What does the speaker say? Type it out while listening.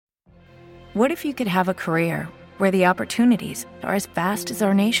What if you could have a career where the opportunities are as vast as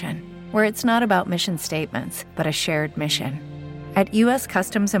our nation, where it's not about mission statements, but a shared mission? At U.S.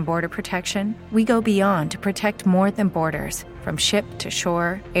 Customs and Border Protection, we go beyond to protect more than borders. From ship to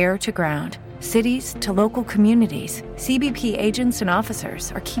shore, air to ground, cities to local communities, CBP agents and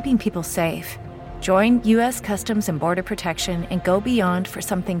officers are keeping people safe. Join U.S. Customs and Border Protection and go beyond for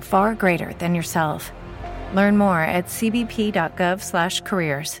something far greater than yourself. Learn more at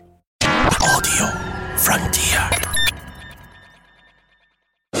cbp.gov/careers. Audio Frontier.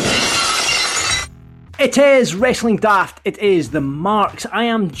 It is Wrestling Daft. It is the Marks. I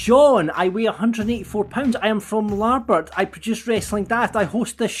am John. I weigh 184 pounds. I am from Larbert. I produce Wrestling Daft. I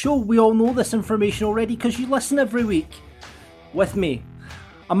host this show. We all know this information already because you listen every week. With me,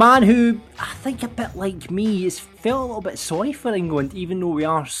 a man who, I think a bit like me, has felt a little bit sorry for England, even though we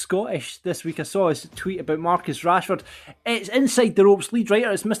are Scottish. This week I saw his tweet about Marcus Rashford. It's Inside the Ropes lead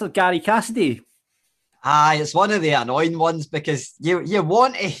writer. It's Mr. Gary Cassidy. Aye, it's one of the annoying ones because you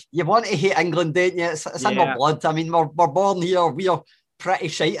want to hate England, don't you? It's in our blood. I mean, we're born here. We are pretty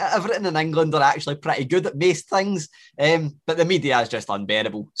shite at everything, and England are actually pretty good at most things. But the media is just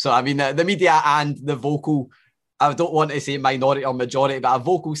unbearable. So I mean, the media and the vocal, I don't want to say minority or majority, but a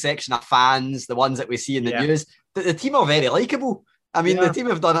vocal section of fans, the ones that we see in the news, the team are very likeable. I mean, the team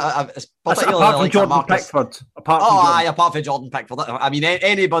have done it. Particularly apart from Jordan Pickford. Apart from Jordan Pickford. I mean,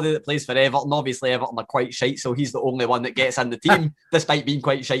 anybody that plays for Everton, obviously Everton are quite shite, so he's the only one that gets in the team, despite being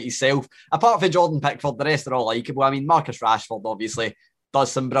quite shite himself. Apart from Jordan Pickford, the rest are all likeable. I mean, Marcus Rashford obviously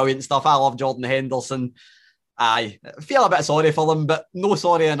does some brilliant stuff. I love Jordan Henderson. I feel a bit sorry for them, but no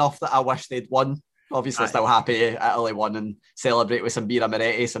sorry enough that I wish they'd won. Obviously, still happy Italy won and celebrate with some birra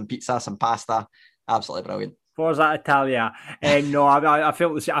moretti, some pizza, some pasta. Absolutely brilliant. Forza Italia. No, I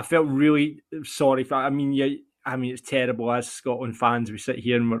felt really sorry for. I mean, it's terrible as Scotland fans. We sit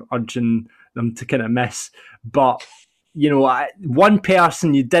here and we're urging them to kind of miss, but you know, one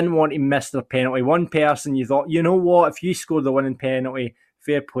person you didn't want to miss their penalty. One person you thought, you know what, if you score the winning penalty,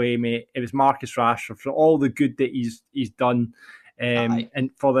 fair play, mate. It was Marcus Rashford for all the good that he's done,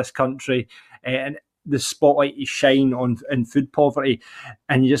 and for this country, and the spotlight he shine on in food poverty,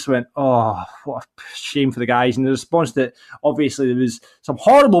 and you just went, oh, what a shame for the guys. And the response that obviously there was some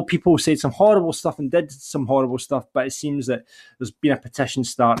horrible people said some horrible stuff and did some horrible stuff, but it seems that there's been a petition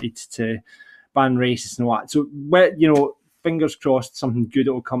started to ban racists and all that. So, you know, fingers crossed something good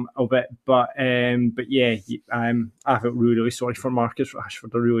will come of it. But yeah, I felt really, really sorry for Marcus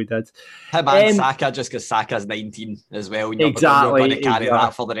Rashford. I really did. Him and Saka, just because Saka's 19 as well. You're going to carry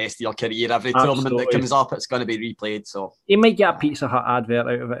that for the rest of your career. Every tournament that comes up, it's going to be replayed. So he might get a Pizza Hut advert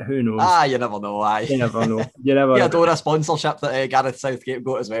out of it. Who knows? You never know. You never know. You never. Yeah, Dora sponsorship that Gareth Southgate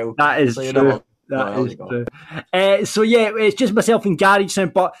got as well. That is true. That is true. So yeah, it's just myself and Gary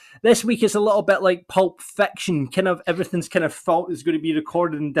sound, but this week is a little bit like Pulp Fiction. Kind of everything's kind of felt is going to be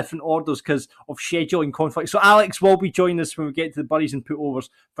recorded in different orders because of scheduling conflict. So Alex will be joining us when we get to the buddies and putovers.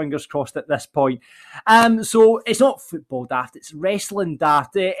 Fingers crossed at this point. So it's not football daft, it's wrestling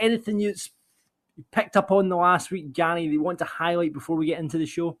daft. Anything you picked up on the last week, Gary, that you want to highlight before we get into the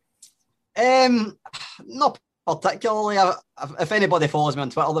show? Not particularly. If anybody follows me on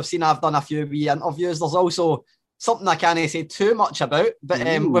Twitter, they've seen I've done a few wee interviews. There's also something I can't say too much about, but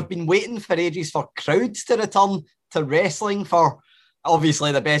we've been waiting for ages for crowds to return to wrestling for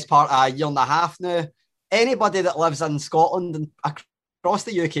obviously the best part of a year and a half now. Anybody that lives in Scotland and across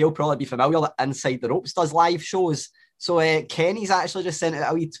the UK will probably be familiar that Inside the Ropes does live shows. So Kenny's actually just sent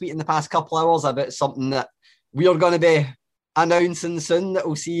out a wee tweet in the past couple of hours about something that we are going to be announcing soon, that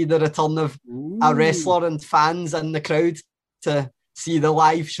will see the return of a wrestler and fans in the crowd to see the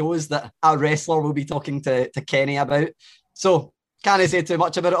live shows that a wrestler will be talking to Kenny about. So can't say too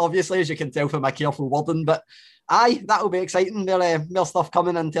much about it, obviously, as you can tell from my careful wording, but aye, that'll be exciting. More stuff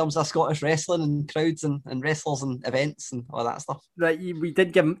coming in terms of Scottish wrestling and crowds and wrestlers and events and all that stuff. Right, we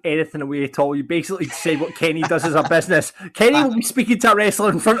didn't give him anything away at all. You basically said what Kenny does as a business. Kenny will be speaking to a wrestler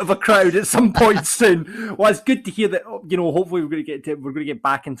in front of a crowd at some point soon. Well, it's good to hear that. You know, hopefully we're going to get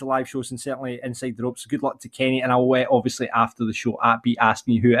back into live shows and certainly Inside the Ropes. So good luck to Kenny, and I'll obviously after the show be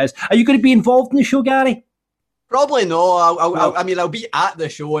asking you who it is. Are you going to be involved in the show, Gary? Probably no. I'll be at the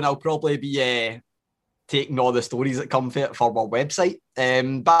show and I'll probably be taking all the stories that come for our website.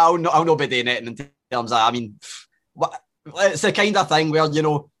 But I'll not be doing it in terms of, I mean, it's the kind of thing where, you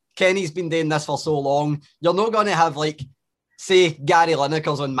know, Kenny's been doing this for so long. You're not going to have, like, say, Gary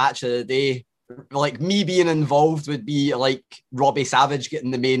Lineker's on Match of the Day like me being involved would be like Robbie Savage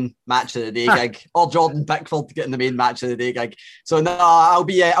getting the main match of the day gig, or Jordan Pickford getting the main match of the day gig. So no, I'll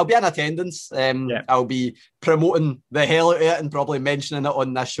be in attendance. I'll be promoting the hell out of it and probably mentioning it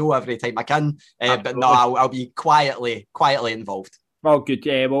on this show every time I can. But no, I'll be quietly involved. Well, good.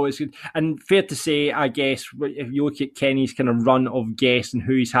 Yeah, well, it's good. And fair to say, I guess, if you look at Kenny's kind of run of guests and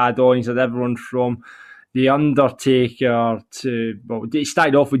who he's had on, he's had everyone from The Undertaker to, well, he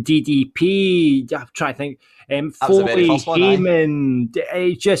started off with DDP. I'm trying to think. Foley, Heyman,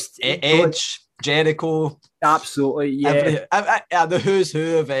 Edge, Jericho. Absolutely, yeah. The who's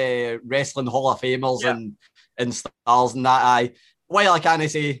who of wrestling Hall of Famers and stars and that. While I can't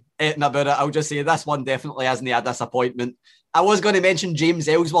say anything about it, I'll just say this one definitely isn't a disappointment. I was going to mention James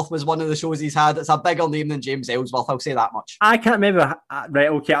Ellsworth was one of the shows he's had. It's a bigger name than James Ellsworth, I'll say that much. I can't remember. Right,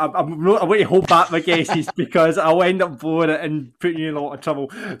 okay, I'm going to hold back my guesses because I'll end up blowing it and putting you in a lot of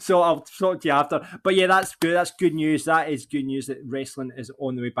trouble. So I'll talk to you after. But yeah, that's good. That's good news. That is good news that wrestling is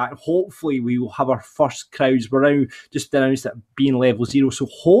on the way back. Hopefully we will have our first crowds. We're now just announced it being level 0. So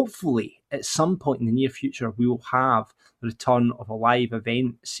hopefully at some point in the near future, we will have the return of a live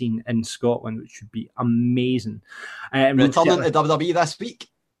event scene in Scotland, which would be amazing. Returning to WWE this week.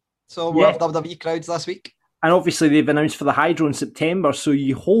 So we'll have WWE crowds this week. And obviously they've announced for the Hydro in September, so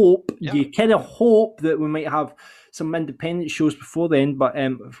you kind of hope that we might have some independent shows before then, but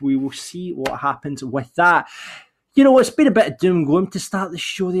we will see what happens with that. You know, it's been a bit of doom and gloom to start the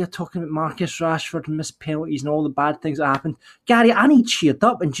show. They're talking about Marcus Rashford and missed penalties and all the bad things that happened. Gary, I need cheered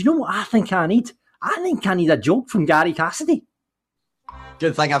up, and do you know what I think I need? I think I need a joke from Gary Cassidy.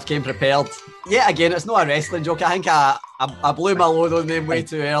 Good thing I've came prepared. Yeah, again, it's not a wrestling joke. I think I blew my load on them way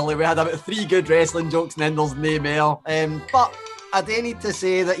too early. We had about 3 good wrestling jokes and then there's no more. But I do need to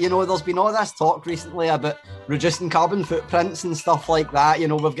say that, you know, there's been all this talk recently about reducing carbon footprints and stuff like that. You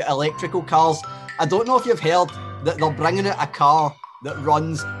know, we've got electrical cars. I don't know if you've heard that they're bringing out a car that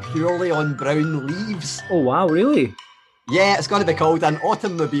runs purely on brown leaves. Oh, wow, really? Yeah, it's going to be called an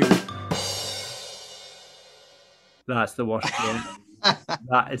automobile. That's the worst yet.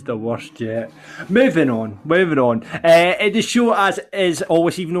 That is the worst yet. Moving on. The show, as is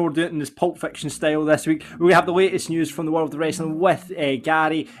always, even though we're doing it in this Pulp Fiction style this week, we have the latest news from the world of wrestling with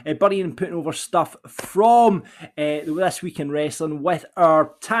Gary, burying and putting over stuff from This Week in Wrestling with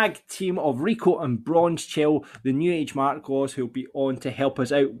our tag team of Rico and Bronze Chill, the New Age Mark Laws, who'll be on to help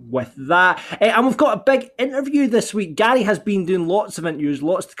us out with that. And we've got a big interview this week. Gary has been doing lots of interviews,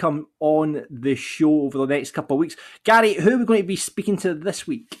 lots to come on the show over the next couple of weeks. Gary, who are we going to be speaking to this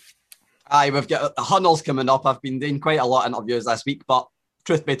week? We've got Hunnels coming up. I've been doing quite a lot of interviews this week, but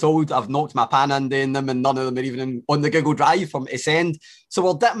truth be told, I've knocked my pan in doing them and none of them are even on the Google Drive from its end. So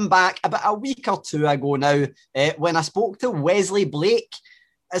we're dipping back about a week or two ago now when I spoke to Wesley Blake.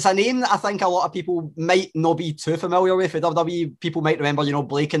 It's a name that I think a lot of people might not be too familiar with. For WWE, people might remember, you know,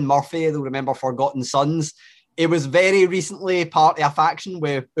 Blake and Murphy. They'll remember Forgotten Sons. It was very recently part of a faction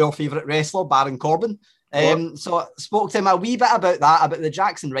with our favourite wrestler, Baron Corbin. So I spoke to him a wee bit about that, about the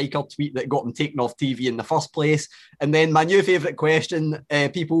Jackson Riker tweet that got him taken off TV in the first place. And then my new favourite question,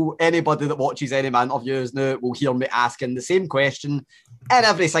 anybody that watches any of my interviews now will hear me asking the same question in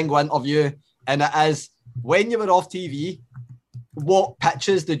every single interview. And it is, when you were off TV, what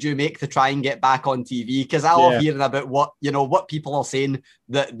pitches did you make to try and get back on TV? Because I love hearing about what people are saying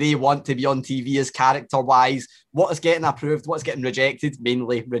that they want to be on TV as character-wise, what is getting approved, what's getting rejected,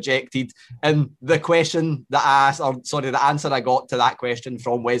 mainly rejected. And the answer I got to that question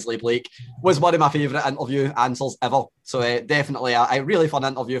from Wesley Blake was one of my favourite interview answers ever. So definitely a really fun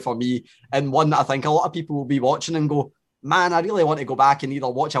interview for me, and one that I think a lot of people will be watching and go, man, I really want to go back and either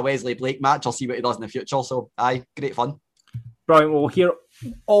watch a Wesley Blake match or see what he does in the future. So great fun. Brilliant. We'll hear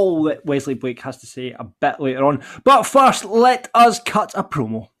all that Wesley Blake has to say a bit later on. But first, let us cut a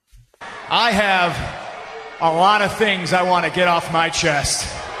promo. I have a lot of things I want to get off my chest.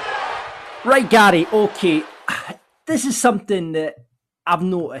 Right, Gary. Okay. This is something that I've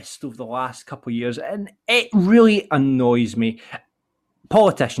noticed over the last couple of years, and it really annoys me.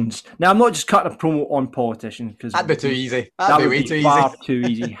 Politicians. Now, I'm not just cutting a promo on politicians, because that'd be too easy. That'd be way too far too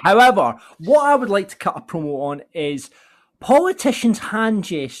easy. However, what I would like to cut a promo on is politicians' hand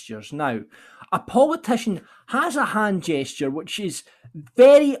gestures. Now, a politician has a hand gesture which is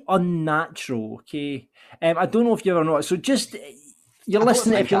very unnatural, okay? I don't know if you ever noticed. So just, you're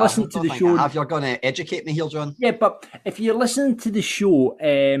listening to the show. You're going to educate me here, John. Yeah, but if you're listening to the show,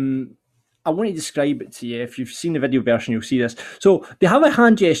 I want to describe it to you. If you've seen the video version, you'll see this. So they have a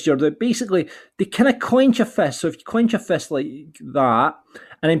hand gesture that basically, they kind of clench a fist. So if you clench a fist like that,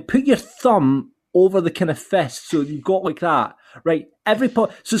 and then put your thumb over the kind of fist, so you've got like that, right? So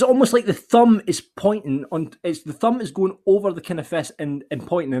it's almost like the thumb is pointing on. It's the thumb is going over the kind of fist and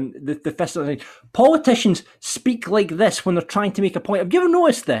pointing, and the fist. Politicians speak like this when they're trying to make a point. Have you ever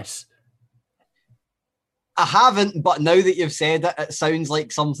noticed this? I haven't, but now that you've said it, it sounds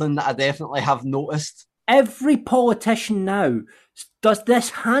like something that I definitely have noticed. Every politician now does this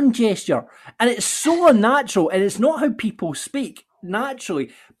hand gesture, and it's so unnatural, and it's not how people speak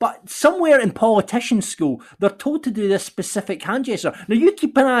naturally. But somewhere in politician school, they're told to do this specific hand gesture. Now, you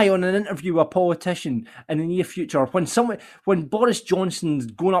keep an eye on an interview with a politician in the near future when Boris Johnson's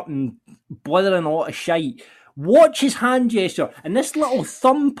going up and blithering a lot of shite. Watch his hand gesture, and this little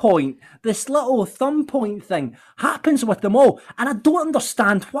thumb point thing happens with them all, and I don't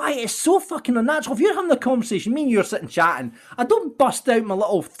understand why. It's so fucking unnatural. If you're having a conversation, me and you're sitting chatting, I don't bust out my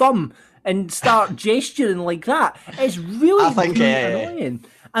little thumb and start gesturing like that. It's really annoying.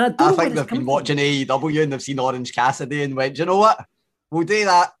 And I think they've been watching AEW and they've seen Orange Cassidy and went, do you know what? We'll do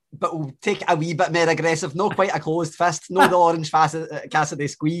that, but we'll take it a wee bit more aggressive. Not quite a closed fist, no the Orange Cassidy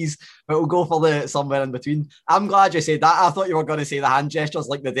squeeze, but we'll go for the somewhere in between. I'm glad you said that. I thought you were going to say the hand gestures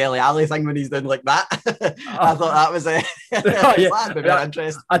like the Dele Alli thing when he's doing like that. I thought that was that'd be very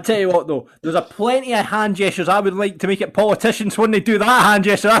interesting. I tell you what though, there's a plenty of hand gestures I would like to make it politicians when they do that hand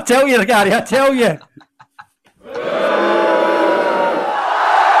gesture. I tell you, Gary, I tell you.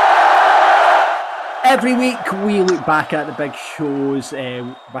 Every week we look back at the big shows.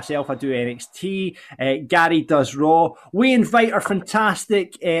 Myself, I do NXT. Gary does Raw. We invite our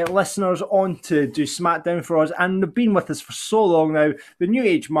fantastic listeners on to do SmackDown for us, and they've been with us for so long now. The New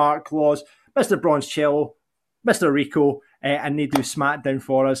Age Mark Laws, Mr. Bronzecillo, Mr. Rico, and they do SmackDown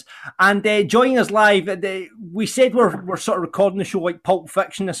for us. And joining us live, we said we're sort of recording the show like Pulp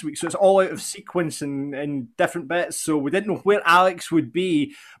Fiction this week, so it's all out of sequence and different bits, so we didn't know where Alex would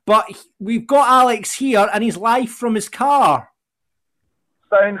be. But we've got Alex here, and he's live from his car.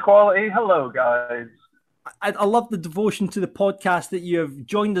 Sound quality. Hello, guys. I love the devotion to the podcast that you have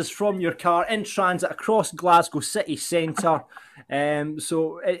joined us from your car in transit across Glasgow city centre.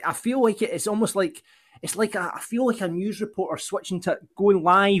 So I feel like it's almost like I feel like a news reporter switching to going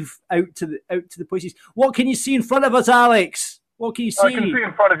live out to the places. What can you see in front of us, Alex? What can you see? I can see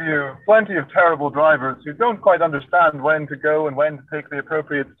in front of you plenty of terrible drivers who don't quite understand when to go and when to take the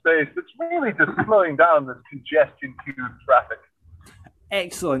appropriate space. It's really just slowing down this congestion queue traffic.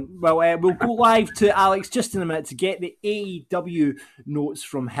 Excellent. Well, we'll go live to Alex just in a minute to get the AEW notes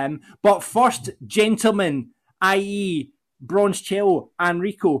from him. But first, gentlemen, i.e. Bronzecillo and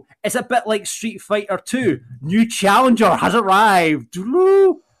Rico, it's a bit like Street Fighter 2. New challenger has arrived.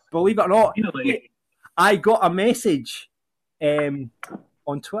 Believe it or not, I got a message on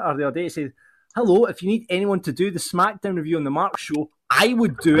Twitter the other day. It said, "Hello, if you need anyone to do the SmackDown review on the Mark Show, I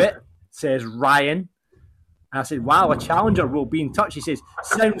would do it," says Ryan. And I said, "Wow, a challenger will be in touch." He says,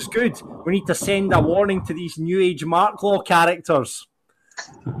 "Sounds good. We need to send a warning to these New Age Mark Law characters."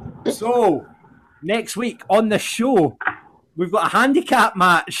 So, next week on the show, we've got a handicap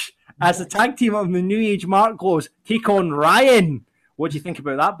match as the tag team of the New Age Mark Laws take on Ryan. What do you think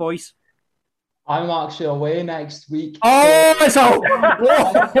about that, boys? I'm actually away next week. Oh, it's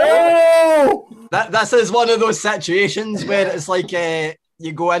This is one of those situations where it's like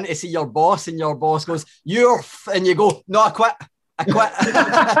you go in to see your boss and your boss goes, and you go, "No, I quit.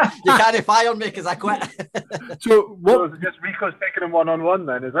 You can't fire me because I quit." So is it just Rico's taking him one-on-one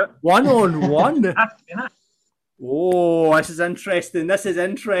then, is it? One-on-one? Oh, this is interesting.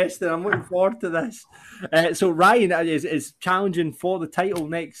 I'm looking forward to this. So Ryan is challenging for the title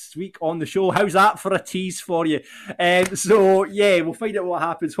next week on the show. How's that for a tease for you? So, yeah, we'll find out what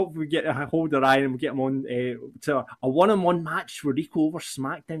happens. Hopefully we get a hold of Ryan and we'll get him on to a one-on-one match for Rico over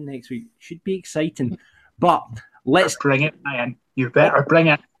SmackDown next week. Should be exciting. But let's... Bring it, Ryan. You better bring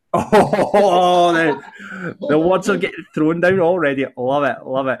it. Oh, the words are getting thrown down already.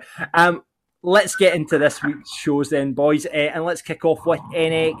 Love it. Let's get into this week's shows then, boys, and let's kick off with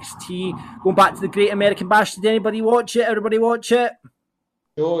NXT. Going back to the Great American Bash, did anybody watch it? Everybody watch it?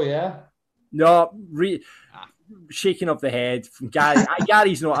 Oh, yeah. No, shaking of the head from Gary.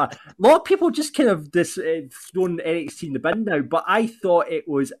 Gary's not a lot of people just kind of thrown NXT in the bin now, but I thought it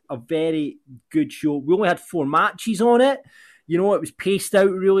was a very good show. We only had 4 matches on it. You know, it was paced out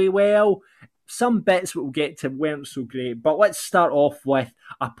really well. Some bits that we'll get to weren't so great, but let's start off with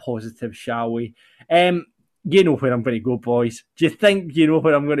a positive, shall we? You know where I'm going to go, boys. Do you think you know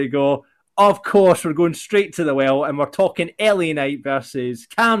where I'm going to go? Of course, we're going straight to the well, and we're talking LA Knight versus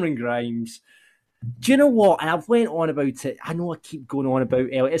Cameron Grimes. Do you know what? And I've went on about it. I know I keep going on about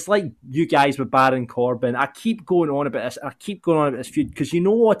LA. It's like you guys with Baron Corbin. I keep going on about this. I keep going on about this feud because you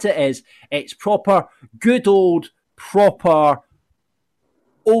know what it is? It's proper, good old proper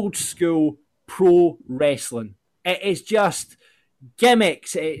old school pro wrestling. It is just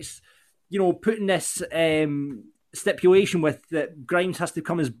gimmicks. It's, putting this stipulation with that Grimes has to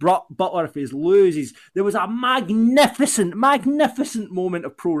come as butler if he loses. There was a magnificent moment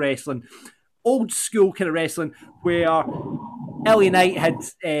of pro wrestling, old school kind of wrestling, where LA Knight had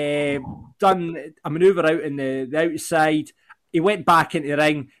done a maneuver out in the outside. He went back into the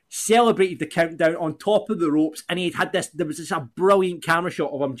ring, celebrated the countdown on top of the ropes, and there was just a brilliant camera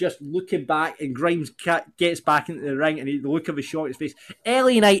shot of him just looking back, and Grimes gets back into the ring, and the look of his shot in his face.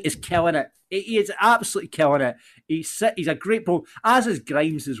 LA Knight is killing it. He is absolutely killing it. He's a great pro, as is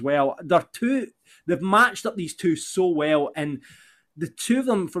Grimes as well. They've matched up these two so well, and the two of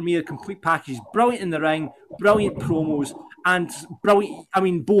them, for me, are complete packages. Brilliant in the ring, brilliant promos, and brilliant. I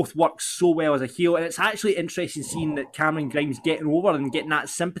mean, both work so well as a heel, and it's actually interesting seeing that Cameron Grimes getting over and getting that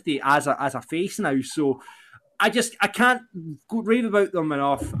sympathy as a face now. So I can't rave about them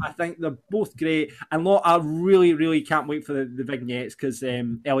enough. I think they're both great, and I really, really can't wait for the vignettes because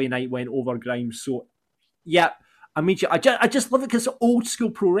LA Knight went over Grimes. So yeah. I just love it because it's old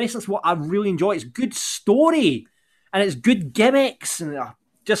school pro wrestling. That's what I really enjoy. It's good story. And it's good gimmicks, and I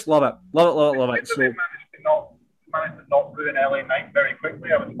just love it. Love it. So they managed to not ruin LA Knight very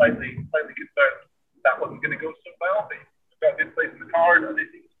quickly. I was slightly concerned that wasn't going to go so well. They've got a good place in the card, and they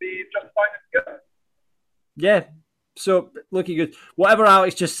seem to be just fine and good. Yeah, so looking good. Whatever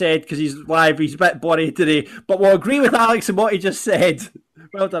Alex just said, because he's live, he's a bit bloody today, but we'll agree with Alex and what he just said.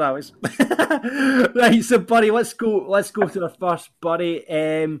 Well done, Alex. Right, so buddy, let's go to the first, buddy.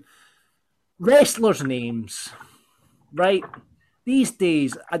 Wrestlers' names. Right, these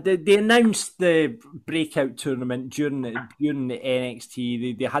days they announced the breakout tournament during the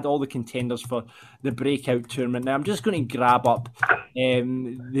NXT. They had all the contenders for the breakout tournament. Now I'm just going to grab up the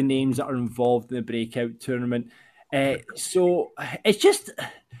names that are involved in the breakout tournament. So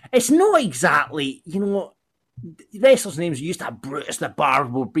it's not exactly, wrestlers' names used to have Brutus the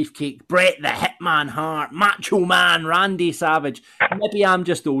Barber Beefcake, Bret the Hitman Hart, Macho Man, Randy Savage. Maybe I'm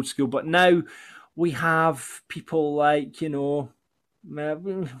just old school, but now we have people like, where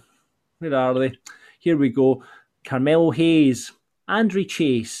are they? Here we go. Carmelo Hayes, Andre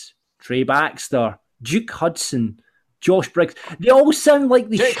Chase, Trey Baxter, Duke Hudson, Josh Briggs. They all sound like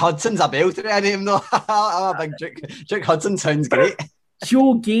the Duke Hudson's a belter, I name though. I'm a big Duke Hudson sounds great.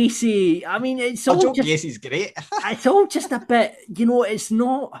 Joe Gacy. I mean, it's all Joe Gacy's great. It's all just a bit, it's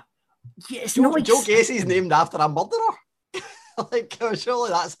not. Joe Gacy's named after a murderer. Like, surely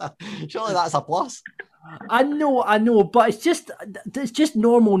that's a plus. I know, but it's just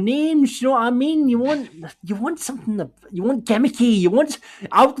normal names. You know what I mean? You want something. You want gimmicky.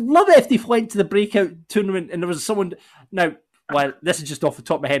 I would love it if they went to the breakout tournament and there was someone. Now, well, this is just off the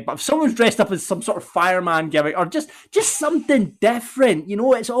top of my head, but if someone's dressed up as some sort of fireman gimmick or just something different,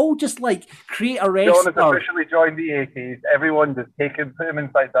 it's all just like create a wrestler. John has officially joined the 80s. Everyone just put him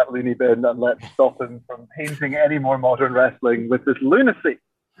inside that loony bin and let's stop him from painting any more modern wrestling with this lunacy.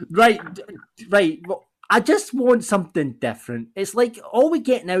 Right. Well, I just want something different. It's like all we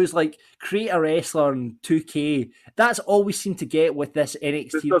get now is like create a wrestler in 2K. That's all we seem to get with this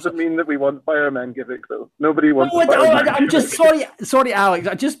NXT. This doesn't mean that we want fireman gimmick though. Nobody wants. I'm just sorry, Alex.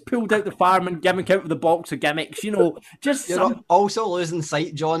 I just pulled out the fireman gimmick out of the box of gimmicks. You're also losing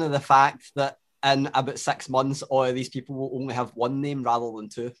sight, John, of the fact that in about 6 months, all of these people will only have one name rather than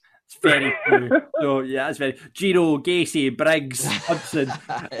two. It's very true. So yeah, it's very Giro, Gacy, Briggs, Hudson.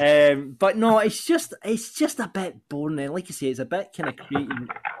 But no, it's just a bit boring. And like I say, it's a bit kind of creating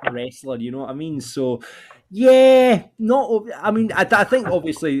a wrestler. You know what I mean? So yeah, I think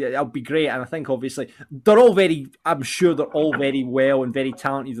obviously it'll be great, and I think obviously I'm sure they're all very well and very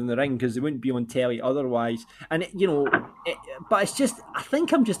talented in the ring because they wouldn't be on telly otherwise. And but it's just I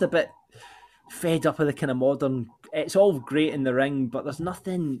think I'm just a bit fed up of the kind of modern. It's all great in the ring, but there's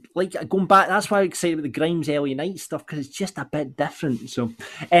nothing like going back. That's why I'm excited about the Grimes LA Knight stuff because it's just a bit different. So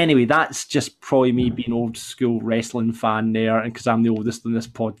anyway, that's just probably me being old school wrestling fan there, and because I'm the oldest in this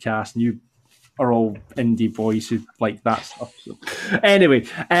podcast, and you are all indie boys who like that stuff. So anyway,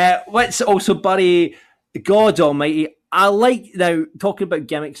 let's also bury God Almighty. I like now talking about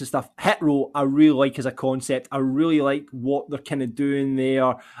gimmicks and stuff. Hit Row, I really like as a concept. I really like what they're kind of doing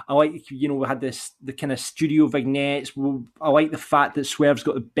there. I like, we had the kind of studio vignettes. I like the fact that Swerve's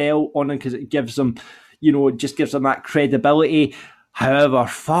got the belt on him because it gives them, it just gives them that credibility. However,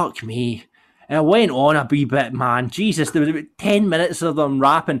 fuck me. And it went on a wee bit, man. Jesus, there was about 10 minutes of them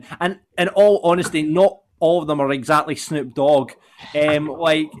rapping. And in all honesty, not all of them are exactly Snoop Dogg.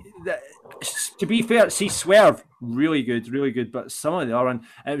 To be fair, see Swerve. really good. But some of the other one,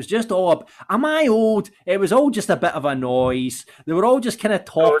 it was just all up. Am I old? It was all just a bit of a noise. They were all just kind of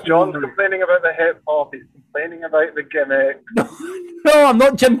talking. So John's complaining about the hip hop. He's complaining about the gimmick. No, I'm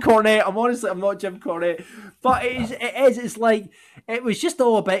not Jim Cornette. I'm not Jim Cornette. But it's like, it was just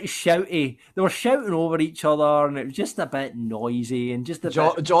all a bit shouty. They were shouting over each other, and it was just a bit noisy and just a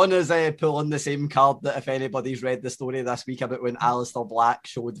bit... John is pulling the same card that if anybody's read the story this week about when Alistair Black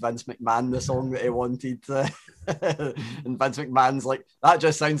showed Vince McMahon the song that he wanted to... and Vince McMahon's like, that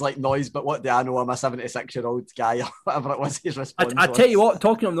just sounds like noise, but what do I know? I'm a 76-year-old guy, or whatever it was his response. I tell you what,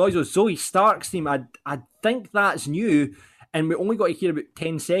 talking of noise, was Zoe Stark's team. I think that's new, and we only got to hear about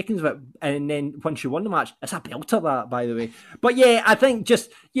 10 seconds of it, and then once she won the match, it's a belter, that, by the way. But yeah, I think just,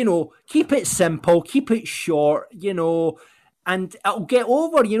 keep it simple, keep it short, and it'll get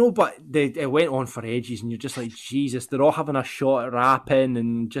over, but it went on for ages, and you're just like, Jesus, they're all having a shot at rapping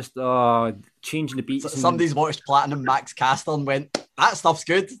and just changing the beats. Somebody's watched Platinum Max Caster and went, that stuff's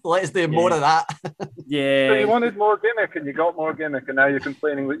good, let's do more of that. Yeah. So you wanted more gimmick, and you got more gimmick, and now you're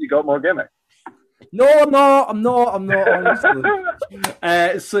complaining that you got more gimmick. No, I'm not, honestly.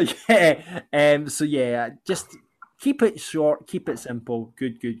 So yeah, just keep it short, keep it simple.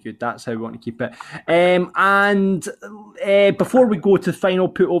 Good. That's how we want to keep it. And before we go to the final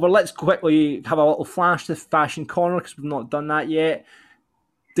put over, let's quickly have a little flash to Fashion Corner, because we've not done that yet.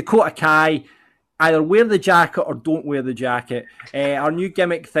 Dakota Kai, either wear the jacket or don't wear the jacket. Our new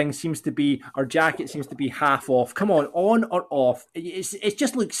gimmick thing seems to be, our jacket seems to be half off. Come on or off? It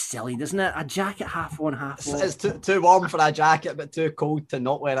just looks silly, doesn't it? A jacket half on, half off. It's too warm for a jacket, but too cold to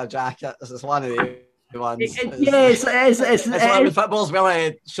not wear a jacket. This is one of the ones. Yes, it's like when football's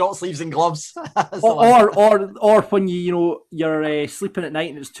wearing short sleeves and gloves. or when you're sleeping at night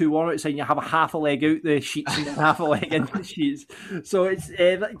and it's too warm outside and you have a half a leg out the sheets and half a leg in the sheets. So it's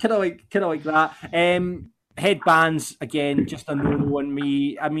kind of like that. Headbands, again, just a no-no on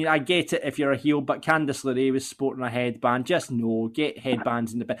me. I mean, I get it if you're a heel, but Candice LeRae was sporting a headband. Just no, get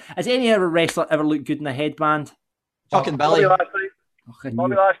headbands in the bit. Has any other wrestler ever looked good in a headband? Fucking Billy. Bobby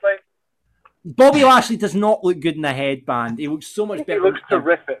Lashley. Bobby Lashley does not look good in a headband. He looks so much better. He looks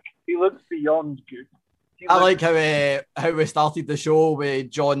terrific. He looks beyond good. I like how we started the show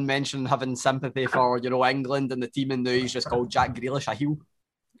with John mentioning having sympathy for England and the team, and now he's just called Jack Grealish a heel.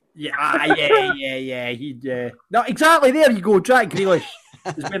 Yeah. No, exactly. There you go. Jack Grealish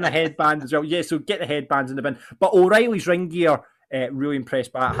has been a headband as well. Yeah, so get the headbands in the bin. But O'Reilly's ring gear. Really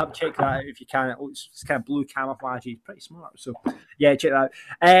impressed by it. Have check that out if you can. It's kind of blue camouflage. He's pretty smart. So yeah, check that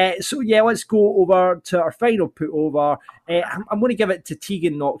out. So yeah, let's go over to our final put over. I'm going to give it to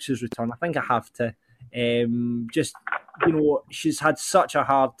Tegan Knox's return. I think I have to. She's had such a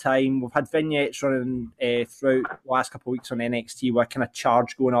hard time. We've had vignettes running throughout the last couple of weeks on NXT with a kind of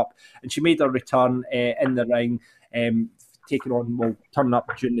charge going up, and she made her return in the ring, turning up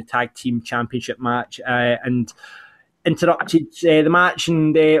during the tag team championship match, and interrupted the match,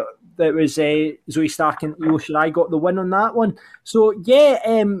 and that was Zoe Stark and Io Shirai got the win on that one. So yeah,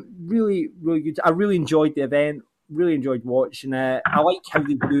 really good. I really enjoyed the event. Really enjoyed watching it. I like how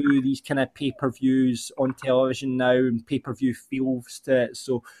they do these kind of pay-per-views on television now and pay-per-view feels to it.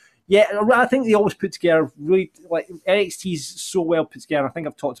 So yeah, I think they always put together really, like, NXT's so well put together. I think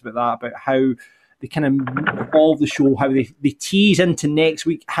I've talked about that, about how they kind of evolve the show, how they tease into next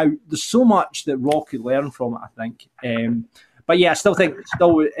week, how there's so much that Raw could learn from it, I think. But yeah, I still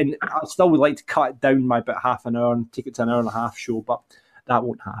would like to cut it down by about half an hour and take it to an hour and a half show, but that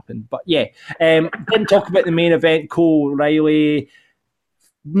won't happen. But yeah, didn't talk about the main event. Cole O'Reilly,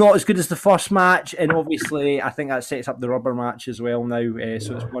 not as good as the first match, and obviously I think that sets up the rubber match as well now,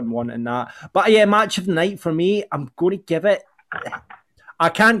 so it's 1-1 in that. But yeah, match of the night for me, I'm going to give it... I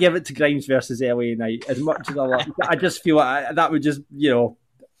can't give it to Grimes versus LA Knight as much as I love. I just feel like that would just,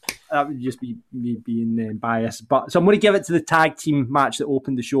 that would just be me being biased. But so I'm going to give it to the tag team match that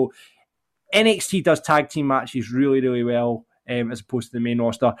opened the show. NXT does tag team matches really, really well, as opposed to the main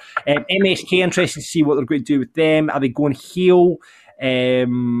roster. MSK, interesting to see what they're going to do with them. Are they going heel? It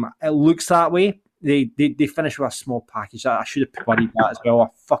looks that way. They finish with a small package. I should have worried that as well. I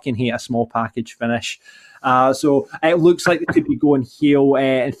fucking hate a small package finish. So it looks like they could be going heel.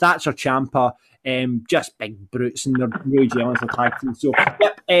 And Thatcher Ciampa, just big brutes, and they're really jealous of the tag team. So,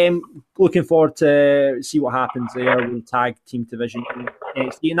 yep, looking forward to see what happens there with the tag team division in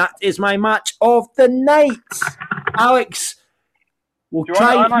NXT. And that is my match of the night. Alex, we'll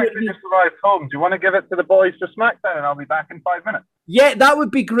try. I'm actually just arrived home. Do you want to give it to the boys for SmackDown, and I'll be back in 5 minutes? Yeah, that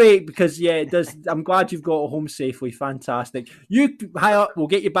would be great, because yeah, it does. I'm glad you've got home safely. Fantastic. You high up. We'll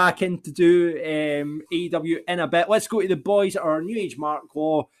get you back in to do AEW in a bit. Let's go to the boys at our New Age Mark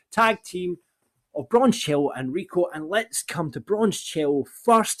Law tag team of Bronze Chill and Rico, and let's come to Bronze Chill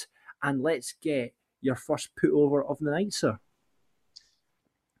first, and let's get your first put over of the night, sir.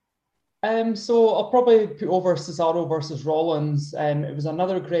 So I'll probably put over Cesaro versus Rollins. It was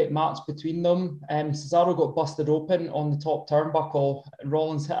another great match between them. Cesaro got busted open on the top turnbuckle.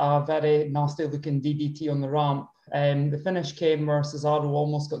 Rollins hit a very nasty looking DDT on the ramp. The finish came where Cesaro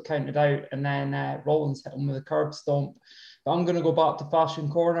almost got counted out, and then Rollins hit him with a curb stomp. But I'm going to go back to Fashion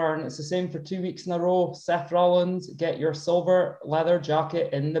Corner, and it's the same for 2 weeks in a row. Seth Rollins, get your silver leather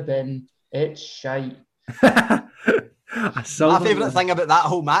jacket in the bin. It's shite. My favourite thing about that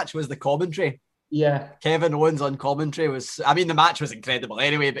whole match was the commentary. Yeah. Kevin Owens on commentary was, I mean, the match was incredible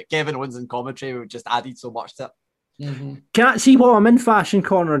anyway, but Kevin Owens on commentary just added so much to it. Mm-hmm. Can't see what I'm in Fashion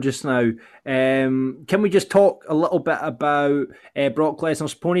Corner just now. Can we just talk a little bit about Brock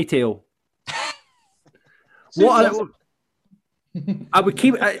Lesnar's ponytail?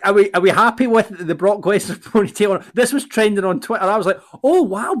 Are we happy with the Brock Lesnar ponytail? This was trending on Twitter. I was like, oh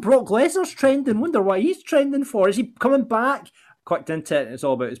wow, Brock Lesnar's trending. Wonder why he's trending for. Is he coming back? Clicked into it, and it's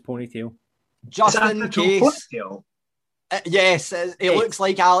all about his ponytail. Just in case. Yes, it looks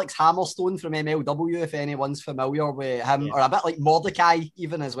like Alex Hammerstone from MLW, if anyone's familiar with him, or a bit like Mordecai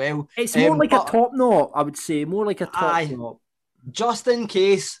even as well. It's more like a top knot, I would say. More like a top knot. Just in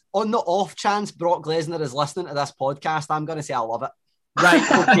case, on the off chance Brock Lesnar is listening to this podcast, I'm going to say I love it.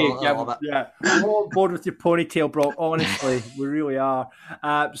 Right, okay, yeah. We're all on board with your ponytail, Brock, honestly. We really are.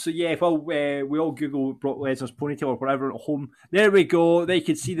 So yeah, well, we all Google Brock Lesnar's ponytail or whatever at home. There we go. They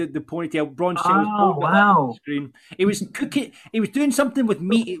could see the ponytail. Bronze Chill was wow. On the screen. He was cooking. He was doing something with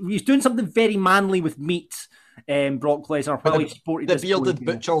meat. He was doing something very manly with meat, Brock Lesnar, while he sported the bearded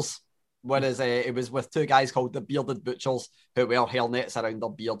butchers. Whereas it was with two guys called the Bearded Butchers who wear hairnets around their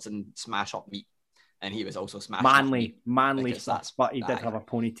beards and smash up meat. And he was also smashing manly stuff, but he did have a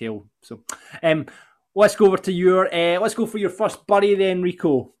ponytail. So let's go over to let's go for your first buddy then,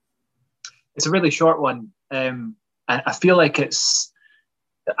 Rico. It's a really short one. And I feel like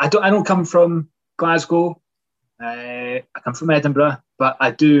I don't come from Glasgow. I come from Edinburgh, but I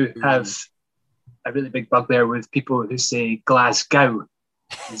do have a really big bugbear with people who say Glasgow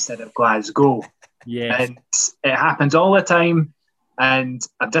instead of Glasgow. Yes. And it happens all the time, and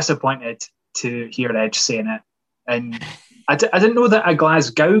I'm disappointed to hear Edge saying it. And I didn't know that a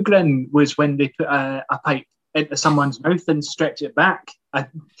Glasgow grin was when they put a pipe into someone's mouth and stretch it back. I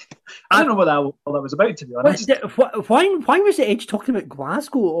don't know what that was about, to be honest. Why was the Edge talking about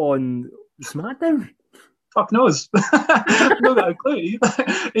Glasgow on SmackDown? Fuck knows. No got a clue.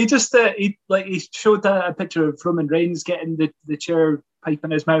 He just he showed a picture of Roman Reigns getting the chair pipe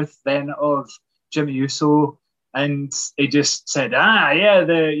in his mouth, then of Jimmy Uso, and he just said,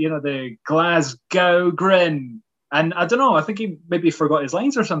 the Glasgow grin. And I don't know, I think he maybe forgot his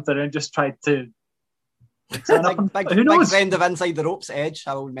lines or something and just tried to big friend of Inside the Ropes, Edge.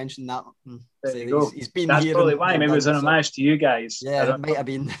 I will mention that. There you go. He's been That's here. probably why. Maybe it was an homage to you guys. Yeah, it might have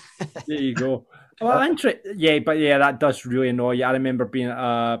been. There you go. Well, that does really annoy you. I remember being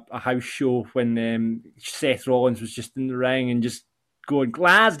at a house show when Seth Rollins was just in the ring and just going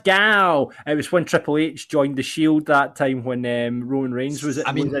Glasgow. It was when Triple H joined the Shield that time when Roman Reigns was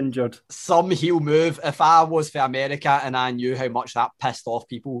injured. Some heel move. If I was for America and I knew how much that pissed off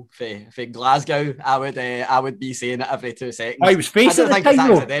people for Glasgow, I would be saying it every 2 seconds. Oh, he was face at the time,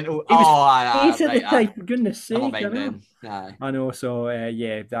 though. Accidental. He was face at the time, for goodness sake. I know, so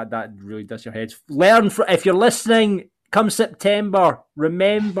that really does your head. If you're listening, come September,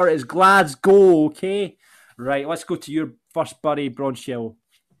 remember it's Glasgow, okay? Right, let's go to your first buddy, Bronze Chill.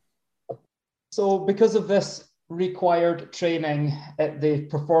 So because of this required training at the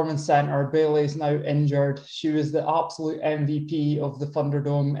Performance Centre, Bayley is now injured. She was the absolute MVP of the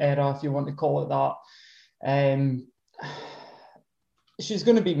Thunderdome era, if you want to call it that. She's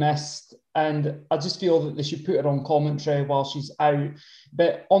going to be missed, and I just feel that they should put her on commentary while she's out.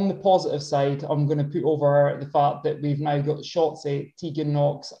 But on the positive side, I'm going to put over the fact that we've now got Shotzi, Tegan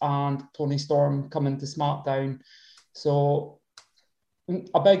Knox, and Toni Storm coming to SmackDown. So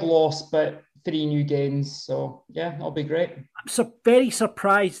a big loss, but 3 new gains. So yeah, that'll be great. I'm so very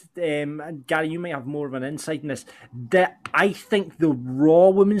surprised, and Gary, you might have more of an insight in this, that I think the Raw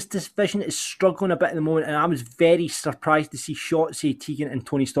Women's division is struggling a bit at the moment, and I was very surprised to see Shotzi, Tegan, and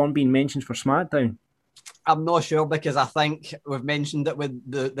Toni Storm being mentioned for SmackDown. I'm not sure, because I think we've mentioned it with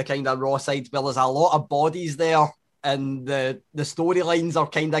the kind of Raw side where there's a lot of bodies there, and the storylines are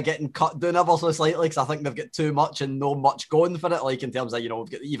kind of getting cut down ever so slightly, because I think they've got too much and no much going for it, like in terms of, we've got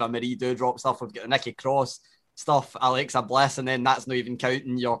the Eva Marie Doudrop stuff, we've got the Nikki Cross stuff, Alexa Bliss, and then that's not even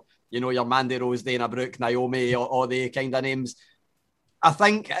counting your Mandy Rose, Dana Brooke, Naomi, or the kind of names. I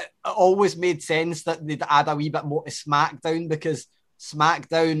think it always made sense that they'd add a wee bit more to SmackDown, because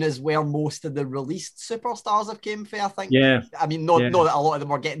SmackDown is where most of the released superstars have came from, I think. Yeah. I mean, not that a lot of them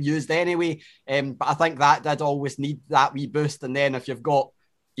were getting used anyway, but I think that did always need that wee boost. And then if you've got,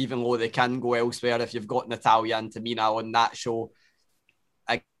 even though they can go elsewhere, if you've got Natalya and Tamina on that show,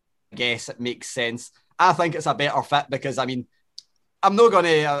 I guess it makes sense. I think it's a better fit because, I mean, I'm not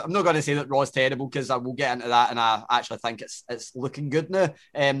gonna say that Raw's terrible, because I will get into that, and I actually think it's looking good now.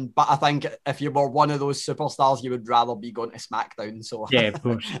 But I think if you were one of those superstars, you would rather be going to SmackDown. So yeah, of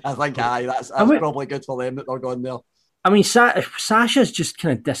course. I think that's probably good for them that they're going there. I mean, Sasha's just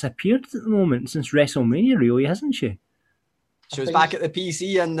kind of disappeared at the moment since WrestleMania, really, hasn't she? She was back at the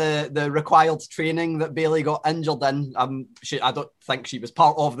PC and the required training that Bayley got injured in. I don't think she was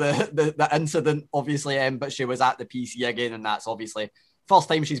part of the incident, obviously, but she was at the PC again, and that's obviously first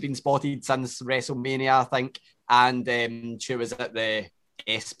time she's been spotted since WrestleMania, I think. And she was at the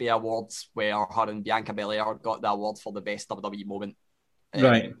ESPY Awards where her and Bianca Belair got the award for the best WWE moment of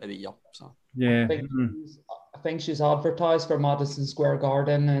the year. So yeah, I think she's advertised for Madison Square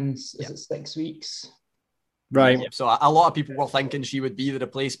Garden in is it 6 weeks? Right. Yeah, so a lot of people were thinking she would be the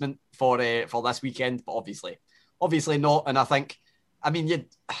replacement for this weekend, but obviously not. And I think, I mean,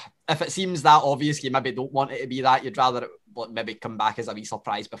 if it seems that obvious, you maybe don't want it to be that. You'd rather it maybe come back as a wee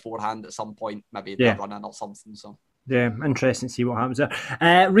surprise beforehand at some point, maybe they're running or something. So yeah, interesting to see what happens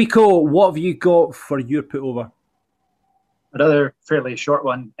there. Rico, what have you got for your put over? Another fairly short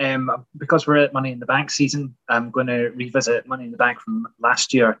one. Because we're at Money in the Bank season, I'm going to revisit Money in the Bank from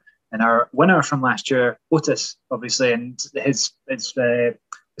last year. And our winner from last year, Otis, obviously, and his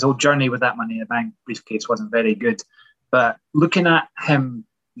whole journey with that Money in the Bank briefcase wasn't very good. But looking at him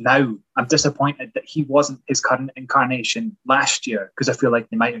now, I'm disappointed that he wasn't his current incarnation last year, because I feel like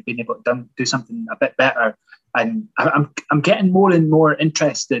they might have been able to do something a bit better. And I'm getting more and more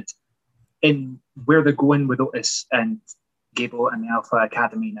interested in where they're going with Otis and Gable and the Alpha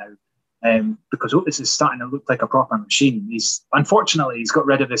Academy now. Because Otis is starting to look like a proper machine. He's got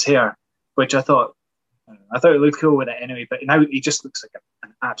rid of his hair, which I thought it looked cool with it anyway. But now he just looks like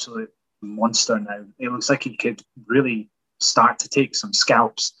an absolute monster. Now it looks like he could really start to take some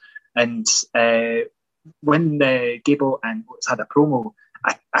scalps. And when Gable and Otis had a promo,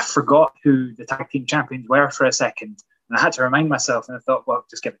 I forgot who the tag team champions were for a second, and I had to remind myself. And I thought, well,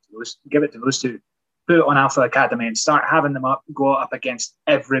 just give it to those two. Put it on Alpha Academy and start having them go up against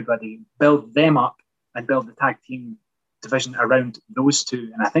everybody, build them up, and build the tag team division around those two.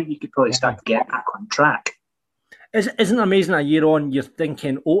 And I think you could probably start to get back on track. Isn't it amazing? A year on, you're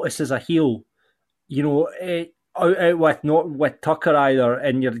thinking Otis is a heel, out with Tucker either,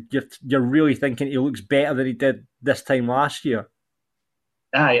 and you're really thinking he looks better than he did this time last year.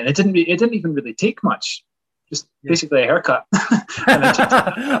 Aye, and it didn't even really take much. Just basically a haircut.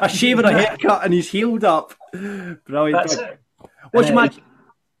 A shave and a haircut, and he's healed up. Brilliant.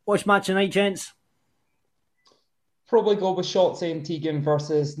 Watch match tonight, gents? Probably go with Shotzi and Tegan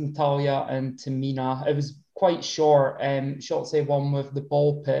versus Natalya and Tamina. It was quite short. Shotzi won with the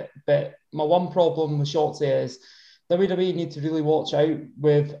ball pit, but my one problem with Shotzi is WWE need to really watch out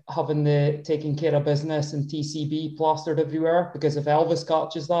with having the taking care of business and TCB plastered everywhere, because if Elvis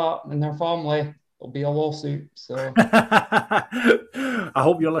catches that in their family, it'll be a lawsuit. So I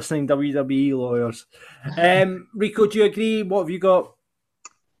hope you're listening, WWE lawyers. Rico, do you agree? What have you got?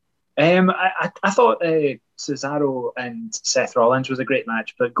 I thought Cesaro and Seth Rollins was a great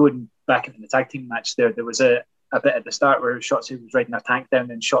match, but going back into the tag team match, there was a bit at the start where Shotzi was riding a tank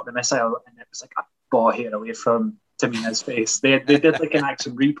down and shot the missile, and it was like a ball hair away from Tamina's face. They did like an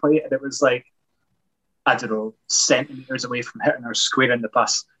action replay, and it was like, I don't know, centimeters away from hitting her square in the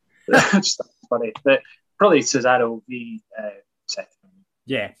pus. Just funny, but probably Cesaro v Seth.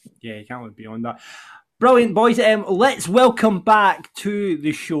 Yeah, you can't look beyond that. Brilliant, boys. Let's welcome back to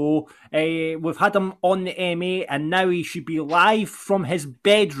the show. We've had him on the MA, and now he should be live from his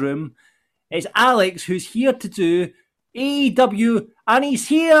bedroom. It's Alex, who's here to do AEW, and he's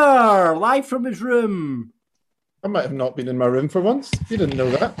here live from his room. I might have not been in my room for once. You didn't know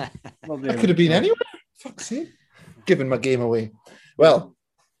that. I could have been anywhere. Fuck's sake. Giving my game away. Well,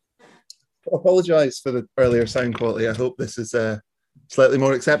 apologise for the earlier sound quality. I hope this is slightly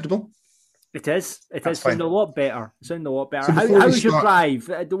more acceptable. It is. It does sound a lot better. So how was your drive?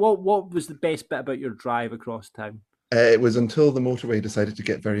 What was the best bit about your drive across town? It was until the motorway decided to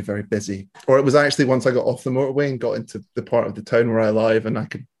get very, very busy. Or it was actually once I got off the motorway and got into the part of the town where I live, and I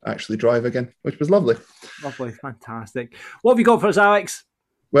could actually drive again, which was lovely. Lovely. Fantastic. What have you got for us, Alex?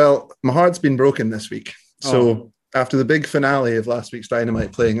 Well, my heart's been broken this week. So after the big finale of last week's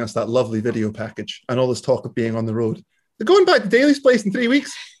Dynamite playing us that lovely video package and all this talk of being on the road, They're going back to Daly's place in 3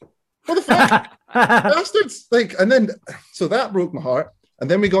 weeks. What the fuck? Bastards. So that broke my heart. And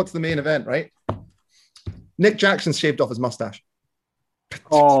then we got to the main event, right? Nick Jackson shaved off his mustache.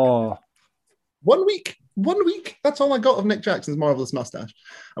 Oh. 1 week. 1 week. That's all I got of Nick Jackson's marvelous mustache.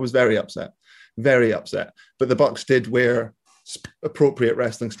 I was very upset. Very upset. But the Bucks did wear appropriate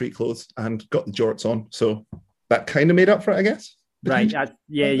wrestling street clothes and got the jorts on. So that kind of made up for it, I guess. Right.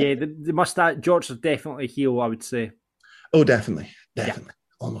 The mustache, jorts are definitely heel, I would say. Oh, definitely. Definitely.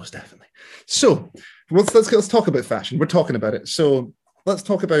 Yeah. Almost definitely. So let's talk about fashion. We're talking about it. So let's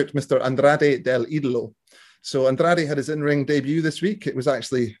talk about Mr. Andrade del Idolo. So Andrade had his in-ring debut this week. It was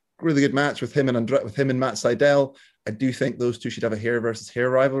actually a really good match with him and Matt Sydal. I do think those two should have a hair versus hair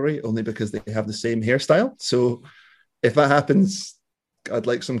rivalry, only because they have the same hairstyle. So if that happens, I'd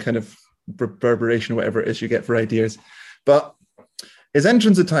like some kind of reverberation, whatever it is you get for ideas. But his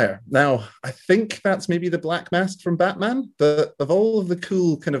entrance attire. Now, I think that's maybe the black mask from Batman. But of all of the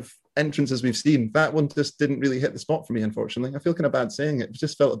cool kind of entrances we've seen, that one just didn't really hit the spot for me, unfortunately. I feel kind of bad saying it. It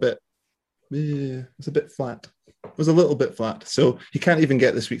just felt a bit, it's a bit flat. It was a little bit flat. So he can't even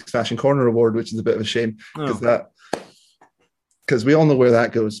get this week's Fashion Corner award, which is a bit of a shame. Because we all know where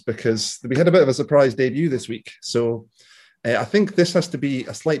that goes, because we had a bit of a surprise debut this week. So I think this has to be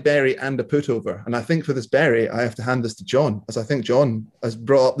a slight bury and a put over. And I think for this bury, I have to hand this to John, as I think John has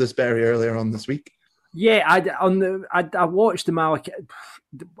brought up this bury earlier on this week. Yeah, I watched the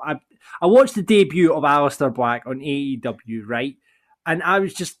I watched the debut of Aleister Black on AEW, right? And I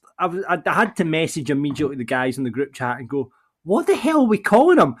had to message immediately the guys in the group chat and go, what the hell are we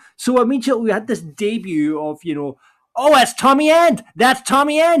calling him? So immediately we had this debut of, oh, that's Tommy End. That's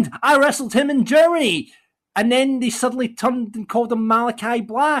Tommy End. I wrestled him in Germany. And then they suddenly turned and called him Malachi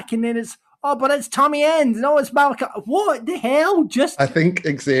Black. And then it's, oh, but it's Tommy End. No, it's Malachi. What the hell? I think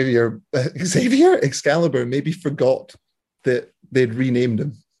Xavier Excalibur maybe forgot that they'd renamed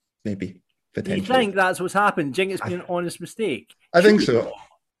him. Maybe. Do you think that's what's happened? Do you think it's been an honest mistake? I think so.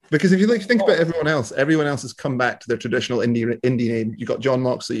 Because if you think about everyone else has come back to their traditional indie name. You've got John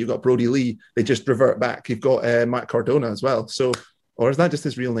Moxley, you've got Brody Lee. They just revert back. You've got Matt Cardona as well. So, or is that just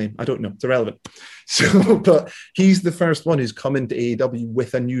his real name? I don't know. It's irrelevant. So, but he's the first one who's come into AEW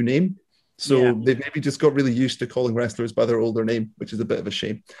with a new name. So they've maybe just got really used to calling wrestlers by their older name, which is a bit of a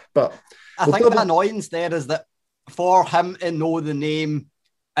shame. But I think the annoyance there is that for him to know the name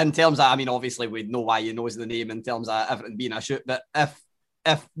in terms of, obviously we know why he knows the name in terms of everything being a shoot, but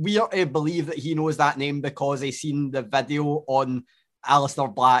if we are to believe that he knows that name because he's seen the video on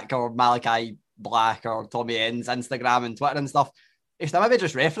Aleister Black or Malachi Black or Tommy End's Instagram and Twitter and stuff, if they maybe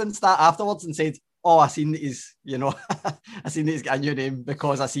just referenced that afterwards and said, oh, I seen that he's, I seen that he's got a new name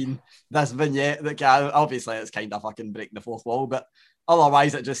because I seen this vignette that obviously it's kind of fucking breaking the fourth wall, but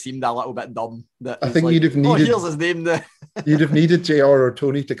otherwise it just seemed a little bit dumb. That I think you'd have needed, here's his name there. You'd have needed JR or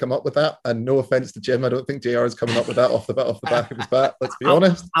Tony to come up with that, and no offense to Jim, I don't think JR is coming up with that off the back of his bat, let's be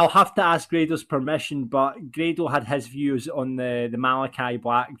honest. I'll have to ask Grado's permission, but Grado had his views on the Malachi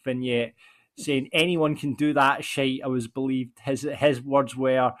Black vignette, saying anyone can do that shite. I was believed his words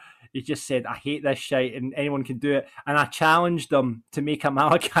were, he just said, I hate this shite and anyone can do it. And I challenged him to make a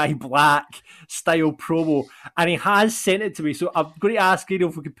Malachi Black style promo. And he has sent it to me. So I'm going to ask Grado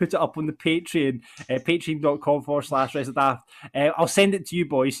if we could put it up on the Patreon, patreon.com/WrestleDaft. I'll send it to you,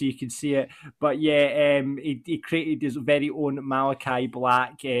 boys, so you can see it. But yeah, he created his very own Malachi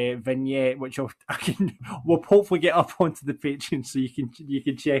Black vignette, which we'll hopefully get up onto the Patreon so you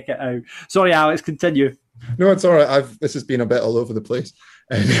can check it out. Sorry, Alex, continue. No, it's all right. This has been a bit all over the place.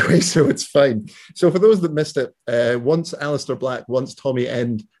 Anyway, so it's fine. So for those that missed it, once Aleister Black, once Tommy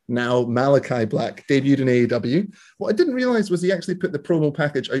End, now Malachi Black debuted in AEW. What I didn't realize was he actually put the promo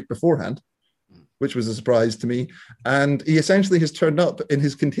package out beforehand, which was a surprise to me. And he essentially has turned up in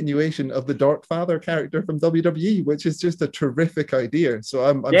his continuation of the Dark Father character from WWE, which is just a terrific idea. So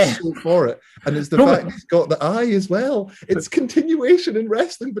I'm so for it. And it's the fact he's got the eye as well. It's continuation in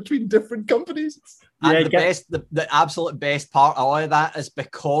wrestling between different companies. And the absolute best part of all of that is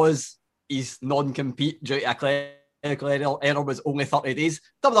because he's non-compete due to a clerical error was only 30 days.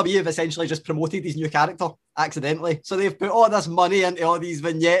 WWE have essentially just promoted his new character accidentally. So they've put all this money into all these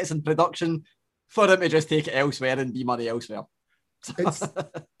vignettes and production for him to just take it elsewhere and be money elsewhere.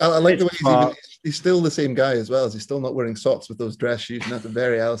 I like the way he's still the same guy as well. As he's still not wearing socks with those dress shoes, and that's a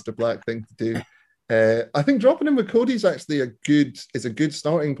very Aleister Black thing to do. I think dropping him with Cody's actually a good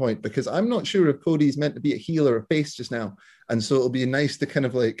starting point, because I'm not sure if Cody's meant to be a heel or a face just now, and so it'll be nice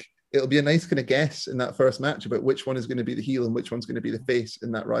to it'll be a nice kind of guess in that first match about which one is going to be the heel and which one's going to be the face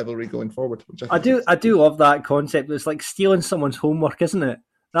in that rivalry going forward. Which I do love that concept. It's like stealing someone's homework, isn't it?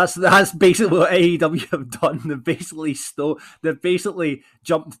 That's basically what AEW have done. They've basically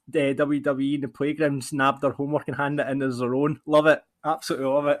jumped WWE in the playground, snapped their homework and handed it in as their own. Love it, absolutely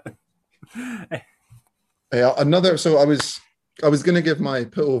love it. Yeah, so I was going to give my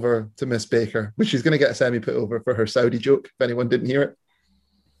put over to Miss Baker, but she's going to get a semi put over for her Saudi joke. If anyone didn't hear it,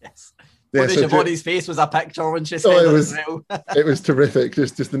 yes. Yeah, Shivani's face was a picture when she said it as well. It was terrific.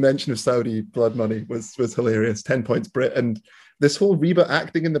 Just the mention of Saudi blood money was hilarious. 10 points, Brit. And this whole Reba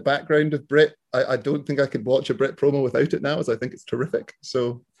acting in the background of Brit, I don't think I could watch a Brit promo without it now, as I think it's terrific.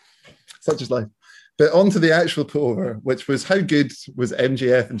 So such is life. But on to the actual pullover, which was how good was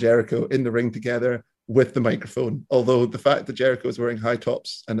MJF and Jericho in the ring together with the microphone. Although the fact that Jericho was wearing high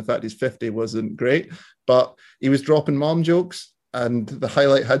tops and the fact he's 50 wasn't great, but he was dropping mom jokes. And the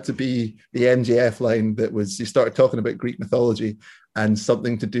highlight had to be the MJF line that was, he started talking about Greek mythology and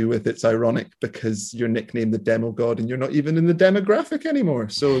something to do with it's ironic because you're nicknamed the demo god and you're not even in the demographic anymore.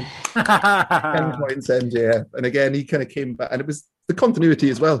 So 10 points MJF. And again, he kind of came back, and it was the continuity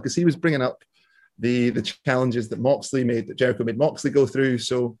as well, because he was bringing up the challenges that Jericho made Moxley go through.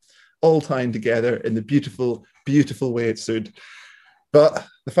 So all tying together in the beautiful, beautiful way it stood. But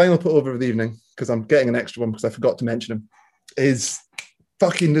the final put over of the evening, because I'm getting an extra one because I forgot to mention him, is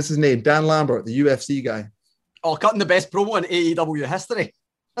fucking, this is his name, Dan Lambert, the UFC guy. Oh, cutting the best promo in AEW history.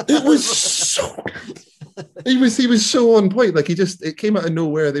 It was so he was so on point. Like it came out of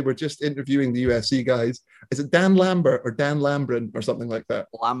nowhere. They were just interviewing the UFC guys. Is it Dan Lambert or Dan Lambrin or something like that?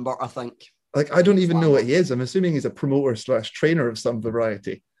 Lambert, I think. Like, I don't even know what he is. I'm assuming he's a promoter / trainer of some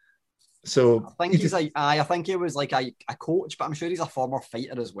variety. So I think I think he was like a coach, but I'm sure he's a former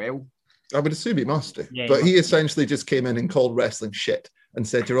fighter as well. I would assume he must do. Yeah, but he essentially just came in and called wrestling shit and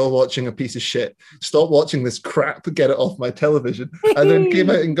said, you're all watching a piece of shit. Stop watching this crap. Get it off my television. And then came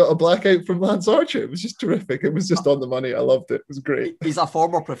out and got a blackout from Lance Archer. It was just terrific. It was just on the money. I loved it. It was great. He's a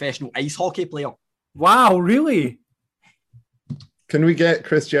former professional ice hockey player. Wow, really? Can we get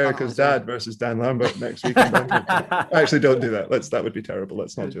Chris Jericho's dad versus Dan Lambert next week? Actually, don't do that. That would be terrible.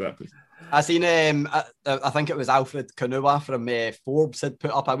 Let's not do that, please. I seen, I think it was Alfred Kanua from Forbes had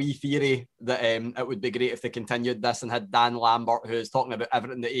put up a wee theory that it would be great if they continued this and had Dan Lambert, who's talking about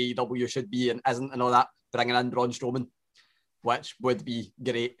everything that AEW should be and isn't and all that, bringing in Braun Strowman, which would be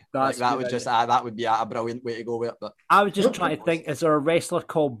great. That would be a brilliant way to go with it. But I was just trying to think, is there a wrestler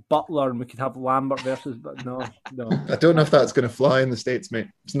called Butler and we could have Lambert versus, but no. I don't know if that's going to fly in the States, mate.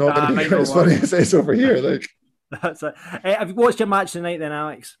 It's not going to be quite as funny as it's over here. Like. That's it. Have you watched your match tonight then,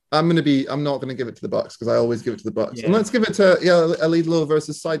 Alex? I'm not going to give it to the Bucks because I always give it to the Bucks. Yeah. And let's give it to Alidlo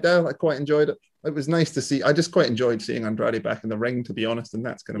versus Seidel. I quite enjoyed it. It was nice to see. I just quite enjoyed seeing Andrade back in the ring, to be honest, and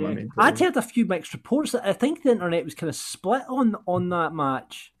that's kind of my main problem. I'd heard a few mixed reports that I think the internet was kind of split on that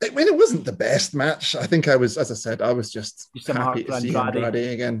match. I mean, it wasn't the best match. I think I was, as I said, I was just happy to see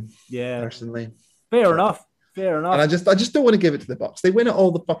Andrade again. Yeah, personally. Fair enough. And I just don't want to give it to the Bucks. They win it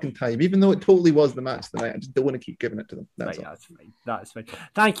all the fucking time, even though it totally was the match tonight. I just don't want to keep giving it to them. That's fine.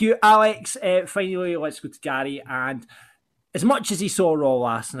 Thank you, Alex. Finally, let's go to Gary. And as much as he saw Raw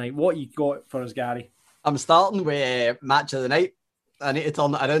last night, what you got for us, Gary? I'm starting with match of the night. I need to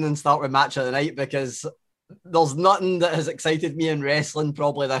turn it around and start with match of the night because there's nothing that has excited me in wrestling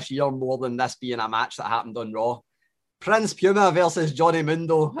probably this year more than this being a match that happened on Raw. Prince Puma versus Johnny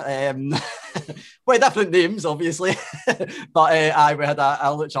Mundo. Well, different names, obviously. But we had a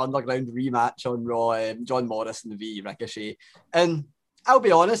Lucha Underground rematch on Raw, John Morrison v Ricochet. And I'll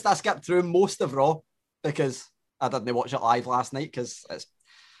be honest, I skipped through most of Raw because I didn't watch it live last night because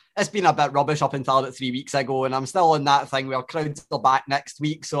it's been a bit rubbish up until about 3 weeks ago, and I'm still on that thing where crowds are back next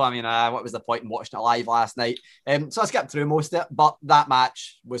week. So, I mean, what was the point in watching it live last night? So I skipped through most of it, but that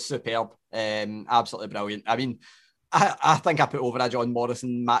match was superb. Absolutely brilliant. I mean, I think I put over a John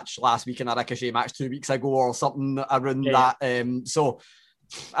Morrison match last week and a Ricochet match 2 weeks ago or something around that. So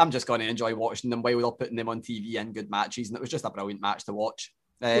I'm just going to enjoy watching them while they're putting them on TV in good matches. And it was just a brilliant match to watch.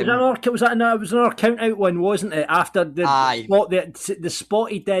 It was another count out one, wasn't it? After the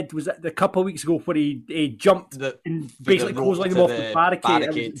spot he did was a couple of weeks ago where he jumped and basically clotheslined him off the barricade.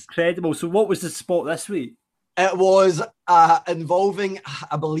 It was incredible. So what was the spot this week? It was involving,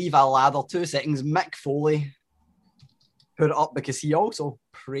 I believe, a ladder. 2 seconds. Mick Foley put it up because he also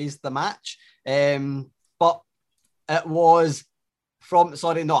praised the match. But it was from,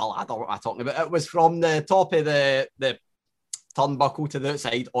 sorry, not a ladder, what am I talking about? It was from the top of the turnbuckle to the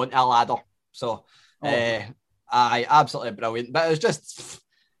outside on a ladder. So, absolutely brilliant. But it was just,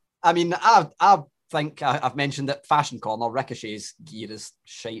 I mean, I think I've mentioned it, Fashion Corner, Ricochet's gear is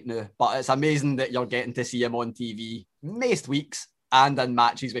shite now, but it's amazing that you're getting to see him on TV most weeks and in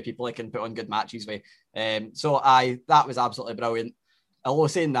matches with people that can put on good matches with. So that was absolutely brilliant. Although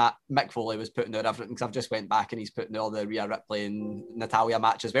saying that, Mick Foley was putting out everything, because I've just went back and he's putting out all the Rhea Ripley and Natalia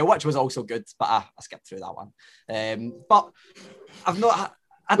match as well, which was also good, but I skipped through that one. But I've not...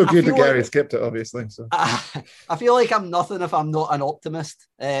 So good that Gary skipped it, obviously. So I feel like I'm nothing if I'm not an optimist,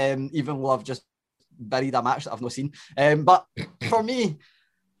 even though I've just buried a match that I've not seen. But for me,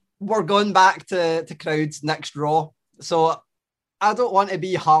 we're going back to crowds next Raw. So I don't want to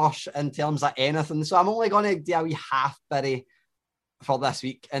be harsh in terms of anything. So I'm only going to do a wee half bury for this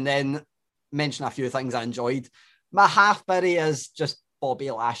week and then mention a few things I enjoyed. My half bury is just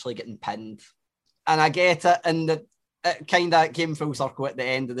Bobby Lashley getting pinned. And I get it, and it kind of came full circle at the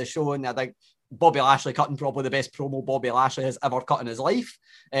end of the show, and I think Bobby Lashley cutting probably the best promo Bobby Lashley has ever cut in his life.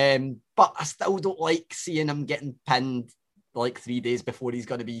 But I still don't like seeing him getting pinned like 3 days before he's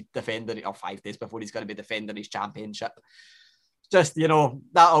going to be defending, or 5 days before he's going to be defending his championship. Just, you know,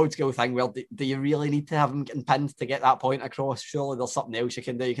 that old school thing where do you really need to have him getting pinned to get that point across? Surely there's something else you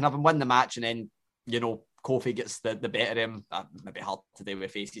can do. You can have him win the match and then, you know, Kofi gets the better of him. That may be hard to do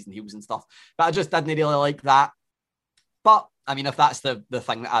with faces and heels and stuff. But I just didn't really like that. But, I mean, if that's the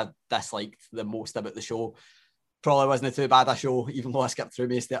thing that I disliked the most about the show, probably wasn't too bad a show, even though I skipped through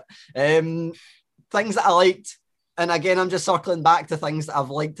most of it. Things that I liked, and again, I'm just circling back to things that I've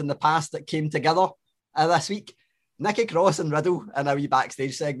liked in the past that came together this week. Nikki Cross and Riddle in a wee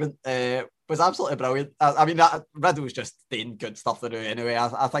backstage segment was absolutely brilliant. I mean, Riddle's just doing good stuff to do anyway.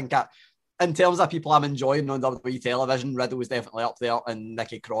 I think in terms of people I'm enjoying on WWE television, Riddle was definitely up there, and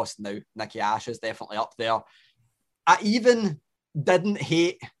Nikki Cross, now Nikki Ash, is definitely up there. I even didn't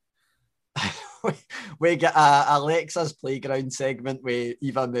hate we get a Alexa's Playground segment with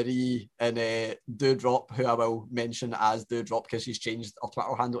Eva Marie and Doudrop, who I will mention as Doudrop because she's changed her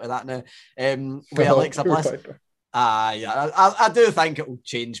Twitter handle to that now, with Alexa Bliss. Yeah, I do think it will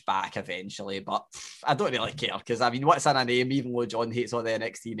change back eventually, but I don't really care because, I mean, what's in a name? Even though John hates all the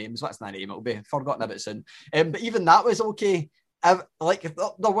NXT names, what's in a name? It'll be forgotten about soon. But even that was okay. There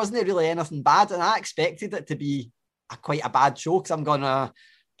wasn't really anything bad, and I expected it to be quite a bad show because I'm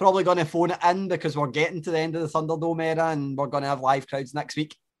probably going to phone it in because we're getting to the end of the Thunderdome era and we're going to have live crowds next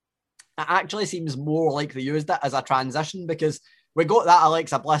week. It actually seems more like they used it as a transition because we got that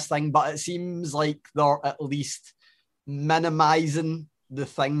Alexa Bliss thing, but it seems like they're at least minimising the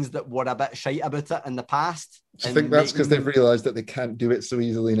things that were a bit shite about it in the past. Do you think that's because they've realised that they can't do it so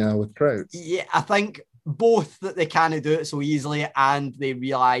easily now with crowds? Yeah, I think both that they can't do it so easily and they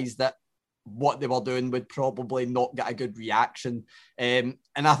realise that what they were doing would probably not get a good reaction. And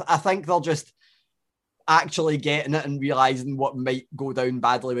I think they're just actually getting it and realising what might go down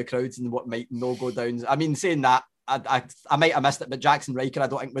badly with crowds and what might not go down. I mean, saying that, I might have missed it, but Jackson Riker, I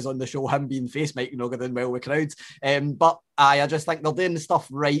don't think was on the show. Him being face might not go down well with crowds. But I just think they're doing stuff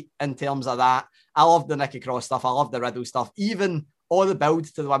right in terms of that. I love the Nikki Cross stuff. I love the Riddle stuff. Even all the build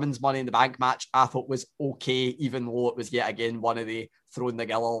to the women's Money in the Bank match, I thought was okay, even though it was yet again one of the throwing the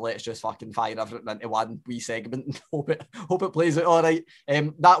gill, let's just fucking fire everything into one wee segment and hope it plays out all right.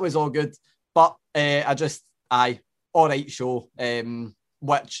 That was all good. But all right show.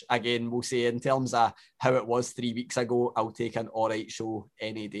 Which, again, we'll say in terms of how it was 3 weeks ago, I'll take an all right show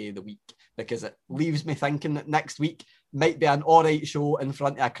any day of the week because it leaves me thinking that next week might be an all right show in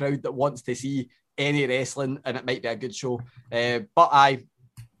front of a crowd that wants to see any wrestling, and it might be a good show. But I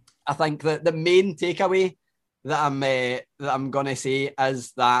think that the main takeaway that I'm going to say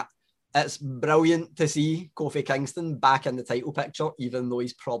is that it's brilliant to see Kofi Kingston back in the title picture, even though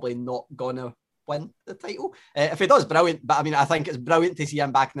he's probably not going to win the title. If he does, brilliant. But I mean, I think it's brilliant to see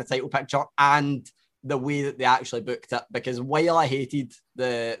him back in the title picture and the way that they actually booked it. Because while I hated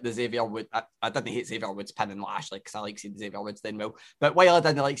the Xavier Woods, I didn't hate Xavier Woods pinning Lashley because I like seeing Xavier Woods doing well. But while I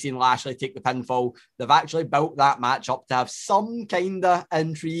didn't like seeing Lashley take the pinfall, they've actually built that match up to have some kind of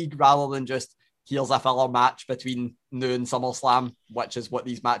intrigue rather than just here's a filler match between now and SummerSlam, which is what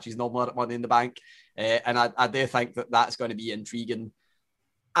these matches normally are at Money in the Bank. And I do think that that's going to be intriguing.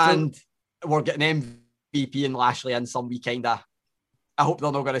 And we're getting MVP and Lashley in some weekend. I hope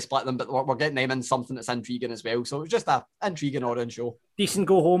they're not going to split them, but we're getting them in something that's intriguing as well. So it was just an intriguing orange show. Decent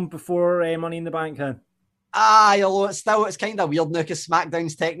go home before Money in the Bank then. Although it's kind of weird now because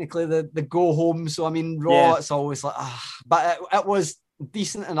SmackDown's technically the go home. So I mean, Raw, it's always like, but it was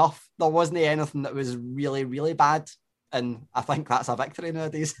decent enough. There wasn't anything that was really, really bad. And I think that's a victory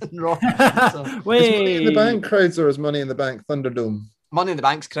nowadays in Raw. So. Is Money in the Bank crowds or is Money in the Bank Thunderdome? Money in the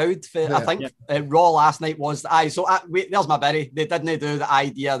Bank's crowd. I think Raw last night was there's my berry. They didn't do the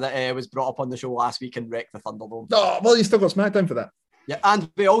idea that was brought up on the show last week and wrecked the Thunderdome. Oh, well, you still got SmackDown for that. Yeah,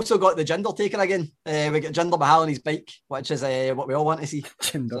 and we also got the Jinder Taker again. We got Jinder Mahal on his bike, which is what we all want to see.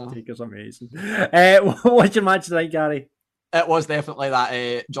 Jinder Taker's amazing. What's your match tonight, Gary? It was definitely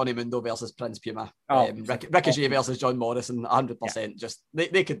that Johnny Mundo versus Prince Puma. Ricochet versus John Morrison, 100%. Yeah. Just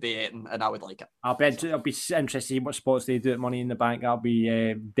they could do it, and I would like it. I'll be interested to see what spots they do at Money in the Bank. That'll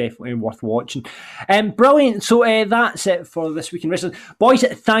be definitely worth watching. Brilliant. So that's it for this week in wrestling. Boys,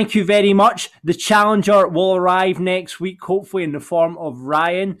 thank you very much. The challenger will arrive next week, hopefully in the form of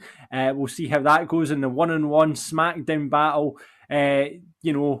Ryan. We'll see how that goes in the one-on-one SmackDown battle.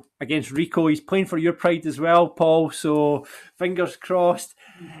 Against Rico. He's playing for your pride as well, Paul, so fingers crossed.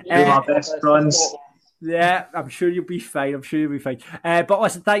 My best friends. Yeah, I'm sure you'll be fine. But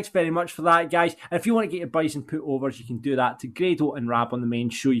listen, thanks very much for that, guys. And if you want to get your boys and put overs, you can do that to Grado and Rab on the main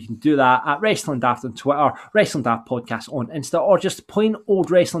show. You can do that at Wrestling Daft on Twitter, Wrestling Daft Podcast on Insta, or just plain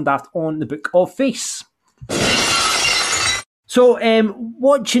old Wrestling Daft on the Book of Face. So,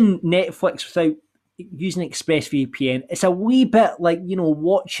 watching Netflix without using ExpressVPN, it's a wee bit like,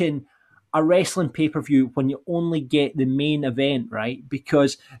 watching a wrestling pay-per-view when you only get the main event, right?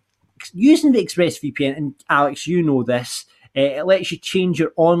 Because using the ExpressVPN, and Alex, you know this, it lets you change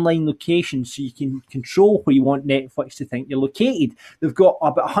your online location so you can control where you want Netflix to think you're located. They've got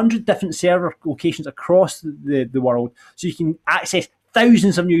about 100 different server locations across the world, so you can access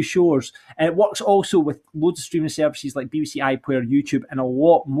thousands of new shows. And it works also with loads of streaming services like BBC iPlayer, YouTube, and a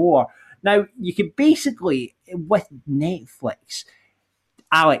lot more. Now, you can basically, with Netflix,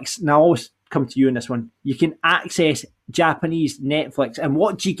 Alex, now I'll always come to you in this one, you can access Japanese Netflix. And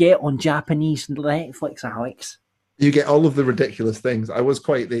what do you get on Japanese Netflix, Alex? You get all of the ridiculous things. You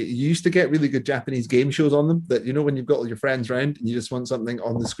used to get really good Japanese game shows on them that, when you've got all your friends around and you just want something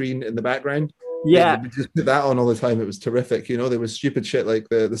on the screen in the background. Yeah. We just put that on all the time. It was terrific. There was stupid shit like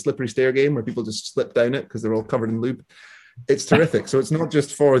the slippery stair game where people just slip down it because they're all covered in lube. It's terrific. So it's not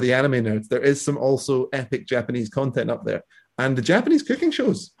just for the anime nerds. There is some also epic Japanese content up there. And the Japanese cooking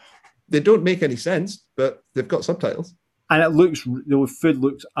shows, they don't make any sense, but they've got subtitles. And the food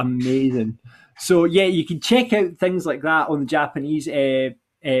looks amazing. So yeah, you can check out things like that on the Japanese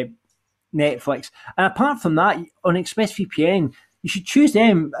Netflix. And apart from that, on ExpressVPN, you should choose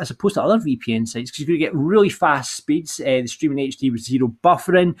them as opposed to other VPN sites because you're going to get really fast speeds. The streaming HD with zero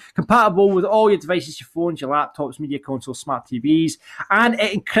buffering, compatible with all your devices, your phones, your laptops, media consoles, smart TVs, and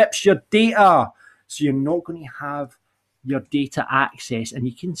it encrypts your data. So you're not going to have your data access and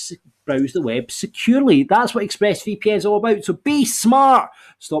you can browse the web securely. That's what ExpressVPN is all about. So be smart.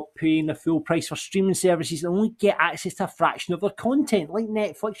 Stop paying the full price for streaming services and only get access to a fraction of their content. Like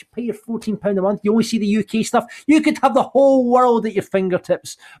Netflix, you pay your £14 a month, you only see the UK stuff. You could have the whole world at your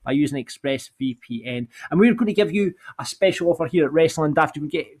fingertips by using ExpressVPN. And we're going to give you a special offer here at Wrestling Daft. You can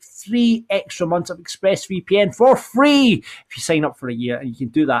get 3 extra months of ExpressVPN for free if you sign up for a year. And you can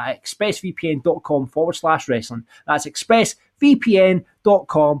do that at expressvpn.com/wrestling. That's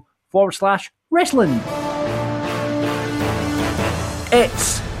expressvpn.com/wrestling.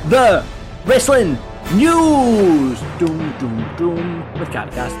 It's the wrestling news. Doom, doom, doom. With Gary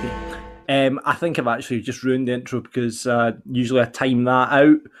Cassidy. I think I've actually just ruined the intro because usually I time that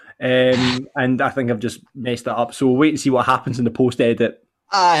out. And I think I've just messed it up. So we'll wait and see what happens in the post-edit.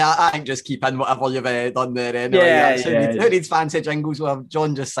 I think just keep in whatever you've done there anyway. Who needs fancy jingles? Well,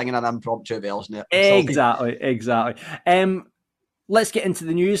 John just singing an impromptu version. Exactly. Let's get into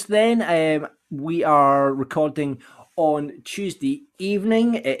the news then. We are recording on Tuesday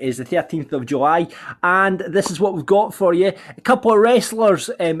evening. It is the 13th of July, and this is what we've got for you. A couple of wrestlers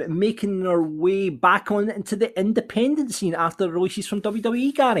making their way back on into the independent scene after releases from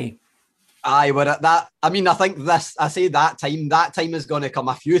WWE, Gary. Aye, we're at that. I mean, I think that time is going to come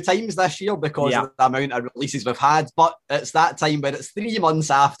a few times this year because of the amount of releases we've had, but it's that time where it's 3 months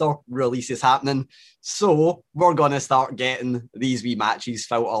after releases happening. So we're going to start getting these wee matches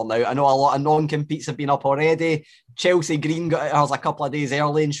filtered now. I know a lot of non-competes have been up already. Chelsea Green got hers a couple of days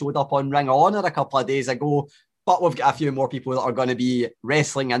early and showed up on Ring of Honor a couple of days ago, but we've got a few more people that are going to be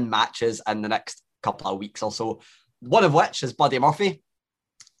wrestling in matches in the next couple of weeks or so. One of which is Buddy Murphy.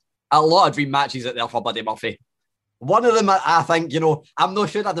 A lot of dream matches out there for Buddy Murphy. One of them, I think, I'm not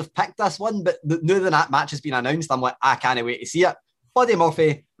sure I'd have picked this one, but now that match has been announced, I'm like, I can't wait to see it. Buddy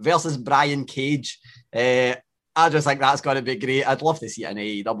Murphy versus Brian Cage. I just think that's going to be great. I'd love to see it in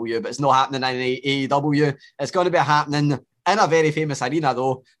AEW, but it's not happening in AEW. It's going to be happening in a very famous arena,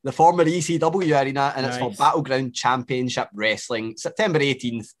 though, the former ECW arena, and it's for Battleground Championship Wrestling. September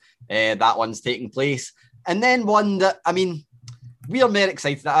 18th, that one's taking place. And then one that, we are more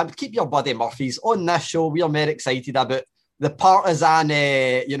excited. Keep your Buddy Murphys on this show. We are more excited about the partisan,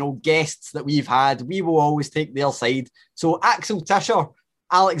 guests that we've had. We will always take their side. So Axel Tischer,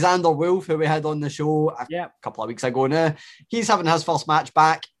 Alexander Wolf, who we had on the show a couple of weeks ago now, he's having his first match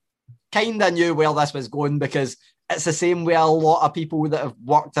back. Kind of knew where this was going because it's the same with a lot of people that have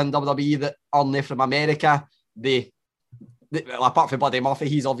worked in WWE that aren't from America. They apart from Buddy Murphy,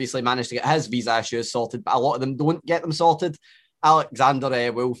 he's obviously managed to get his visa issues sorted, but a lot of them don't get them sorted.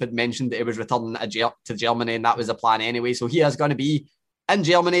 Alexander Wolf had mentioned that he was returning to Germany, and that was the plan anyway. So he is going to be in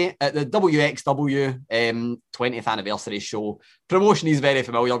Germany at the WXW 20th anniversary show. Promotion he's very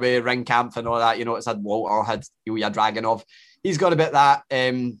familiar with, Ring Camp and all that. You know, it's had Walter, had Ilya Dragunov. He's got a bit that.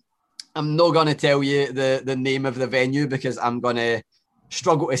 I'm not going to tell you the name of the venue because I'm going to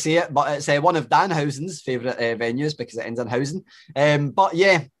struggle to say it, but it's one of Danhausen's favourite venues because it ends in Hausen. But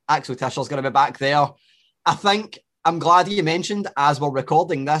yeah, Axel Tischer's going to be back there. I think I'm glad you mentioned as we're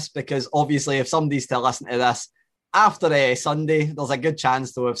recording this because obviously if somebody's to listen to this after Sunday, there's a good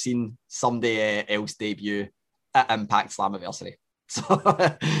chance to have seen somebody else debut at Impact Slammiversary. So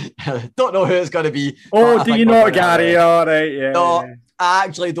don't know who it's going to be. Oh, do you not, Gary? All right, yeah. No, I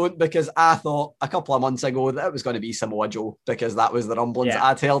actually don't because I thought a couple of months ago that it was going to be Samoa Joe because that was the rumblings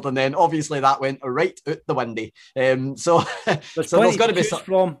I'd heard, and then obviously that went right out the windy. So there's going to be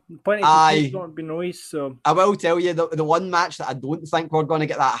some. Noise, so I will tell you the one match that I don't think we're going to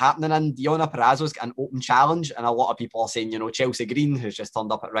get that happening in. Deonna Purrazzo's got an open challenge, and a lot of people are saying, you know, Chelsea Green, who's just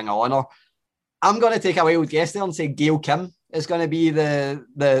turned up at Ring of Honor. I'm going to take a wild guess there and say Gail Kim is going to be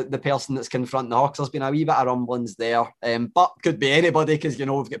the person that's confronting her, because there's been a wee bit of rumblings there. But could be anybody, because, you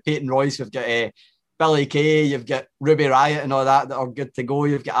know, we've got Peyton Royce, we've got Billy Kay, you've got Ruby Riott and all that are good to go.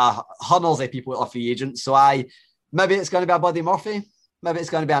 You've got hundreds of people that are free agents. So maybe it's going to be a Buddy Murphy. Maybe it's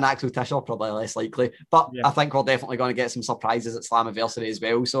going to be an Axel Tischer, probably less likely. But I think we're definitely going to get some surprises at Slammiversary as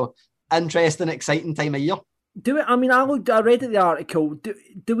well. So interesting, exciting time of year. I read the article.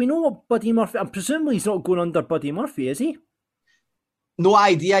 Do we know what Buddy Murphy? And presumably he's not going under Buddy Murphy, is he? No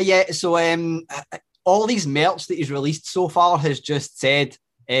idea yet. So all these merch that he's released so far has just said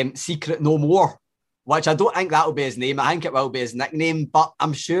Secret No More, which I don't think that will be his name. I think it will be his nickname, but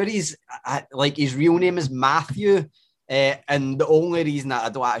I'm sure he's his real name is Matthew. And the only reason that I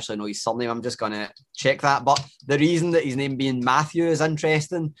don't actually know his surname, I'm just going to check that. But the reason that his name being Matthew is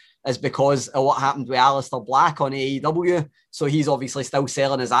interesting is because of what happened with Aleister Black on AEW. So he's obviously still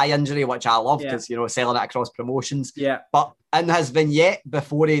selling his eye injury, which I love because, you know, selling it across promotions. Yeah. But in his vignette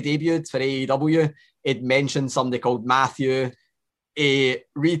before he debuted for AEW, he'd mentioned somebody called Matthew. He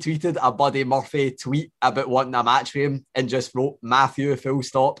retweeted a Buddy Murphy tweet about wanting a match for him and just wrote Matthew full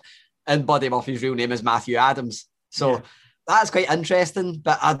stop. And Buddy Murphy's real name is Matthew Adams. So that's quite interesting,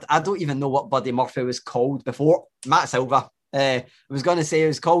 but I don't even know what Buddy Murphy was called before. Matt Silva. I was going to say it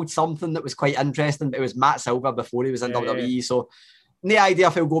was called something that was quite interesting, but it was Matt Silva before he was in WWE. So no idea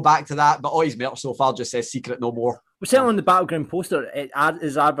if he'll go back to that, but all his merch so far just says Secret No More. We're selling on the Battleground poster. It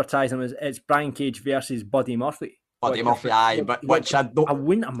is advertising as it's Brian Cage versus Buddy Murphy. Buddy Murphy, aye, but which I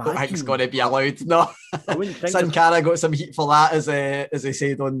wouldn't imagine. Think it's going to be allowed. No, I wouldn't think Sin Cara got some heat for that, as they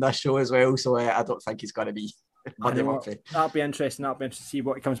said on this show as well. So I don't think he's going to be Buddy Murphy. That'll be interesting. To see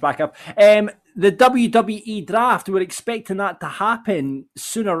what he comes back up. The WWE draft, we're expecting that to happen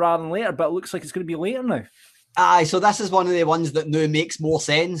sooner rather than later, but it looks like it's going to be later now. Aye, so this is one of the ones that now makes more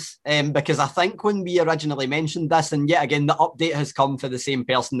sense, because I think when we originally mentioned this, and yet again the update has come for the same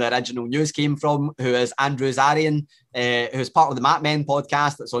person the original news came from, who is Andrew Zarian, who's part of the Mat Men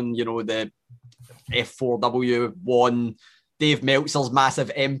podcast that's on, you know, the F4W1, Dave Meltzer's massive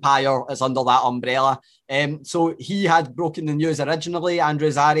empire. It's under that umbrella. So he had broken the news originally, Andrew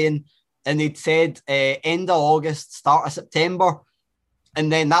Zarian, and he'd said end of August, start of September. And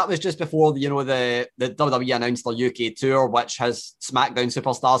then that was just before, you know, the WWE announced their UK tour, which has SmackDown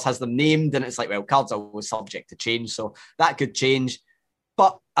Superstars, has them named. And it's like, well, cards are always subject to change, so that could change.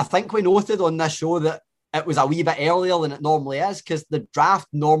 But I think we noted on this show that it was a wee bit earlier than it normally is, because the draft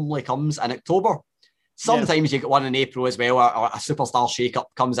normally comes in October. Sometimes you get one in April as well, or a Superstar shake-up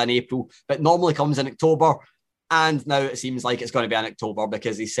comes in April, but normally comes in October. And now it seems like it's going to be in October,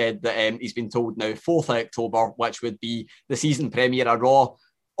 because he said that he's been told now 4th of October, which would be the season premiere of Raw.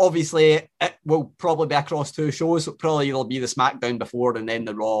 Obviously, it will probably be across 2 shows. So probably it'll be the SmackDown before and then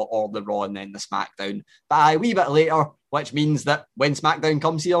the Raw, or the Raw and then the SmackDown. But a wee bit later, which means that when SmackDown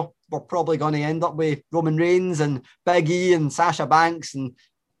comes here, we're probably going to end up with Roman Reigns and Big E and Sasha Banks, and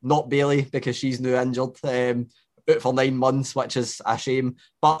not Bayley because she's now injured. Out for 9 months, which is a shame,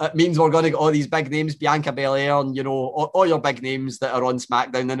 but it means we're going to get all these big names, Bianca Belair, and, you know, all your big names that are on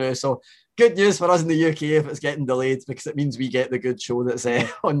SmackDown now. So good news for us in the UK if it's getting delayed, because it means we get the good show that's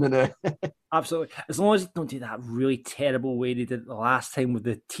on the now. Absolutely, as long as they don't do that really terrible way they did the last time with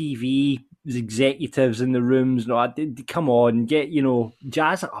the TV executives in the rooms. No, come on, get, you know,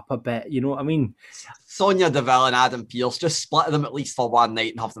 jazz it up a bit. You know what I mean? Sonya Deville and Adam Pearce, just split them at least for one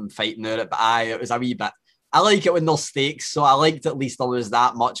night and have them fighting over it. But it was a wee bit I like it when there's stakes, so I liked at least there was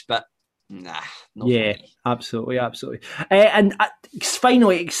that much, but nah. Yeah, absolutely. And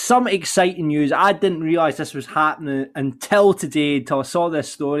finally, some exciting news. I didn't realise this was happening until today, until I saw this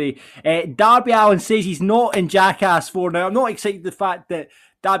story. Darby Allin says he's not in Jackass 4. Now, I'm not excited the fact that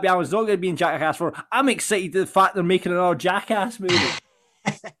Darby Allin's not going to be in Jackass 4. I'm excited the fact they're making another Jackass movie.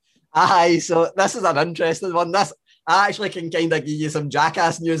 Aye, so this is an interesting one. I actually can kind of give you some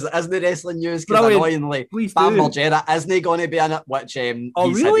Jackass news that isn't the wrestling news, because annoyingly, Bam Margera isn't going to be in it, which he's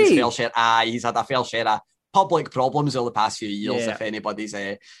had his fair share. Aye, he's had a fair share of public problems over the past few years. If anybody's,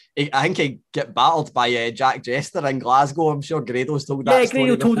 I think he get battered by Jack Jester in Glasgow. I'm sure Grado's told that. Yeah,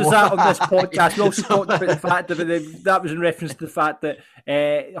 Grado told us that on this podcast. We also talked about the fact that was in reference to the fact that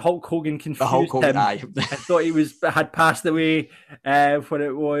Hulk Hogan confused him. I thought he had passed away when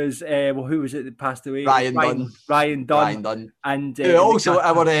it was who was it that passed away? Ryan Dunn. And also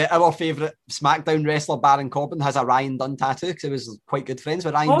our favourite SmackDown wrestler Baron Corbin has a Ryan Dunn tattoo because he was quite good friends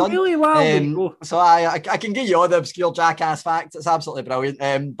with Ryan Dunn. Oh, really? Wow. So I can give you all the obscure Jackass facts. It's absolutely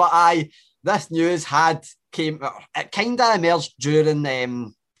brilliant. But this news it kind of emerged during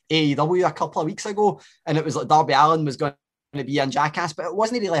AEW a couple of weeks ago, and it was like Darby Allin was going to be in Jackass, but it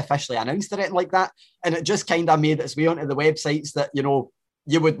wasn't really officially announced or anything like that, and it just kind of made its way onto the websites that you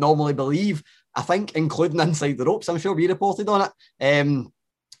would normally believe, I think, including Inside the Ropes. I'm sure we reported on it, and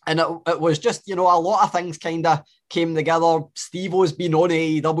it was just a lot of things kind of came together. Steve-O's been on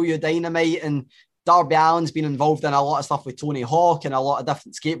AEW Dynamite, and Darby Allin's been involved in a lot of stuff with Tony Hawk and a lot of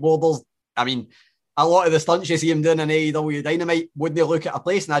different skateboarders. I mean, a lot of the stunts you see him doing in AEW Dynamite, wouldn't look at a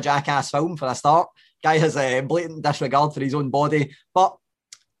place in a Jackass film for a start. Guy has a blatant disregard for his own body, but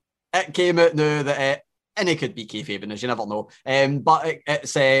it came out now that, and it could be kayfabe, as you never know, but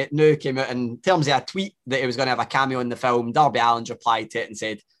it's now came out in terms of a tweet that he was going to have a cameo in the film. Darby Allin's replied to it and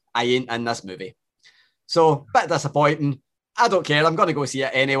said, "I ain't in this movie." So, bit disappointing. I don't care. I'm going to go see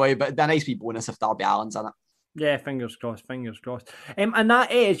it anyway, but it'd be a nice wee bonus if Darby Allin's in it. Yeah, fingers crossed. And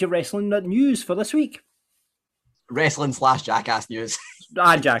that is your wrestling news for this week. Wrestling / Jackass news.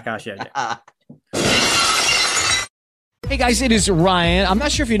 Jackass, yeah. Hey guys, it is Ryan. I'm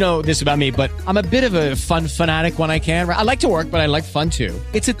not sure if you know this about me, but I'm a bit of a fun fanatic when I can. I like to work, but I like fun too.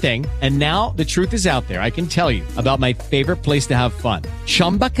 It's a thing. And now the truth is out there. I can tell you about my favorite place to have fun.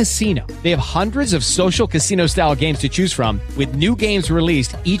 Chumba Casino. They have hundreds of social casino style games to choose from with new games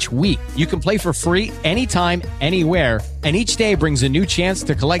released each week. You can play for free anytime, anywhere. And each day brings a new chance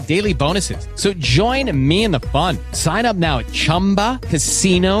to collect daily bonuses. So join me in the fun. Sign up now at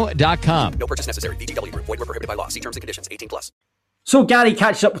ChumbaCasino.com. No purchase necessary. VGW. Void where prohibited by law. See terms and conditions. 18+. So Gary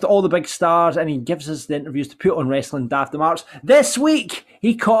catches up with all the big stars and he gives us the interviews to put on Wrestling Daft Marks. This week,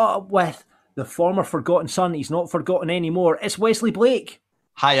 he caught up with the former forgotten son. He's not forgotten anymore. It's Wesley Blake.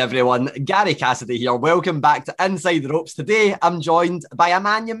 Hi everyone, Gary Cassidy here. Welcome back to Inside the Ropes. Today, I'm joined by a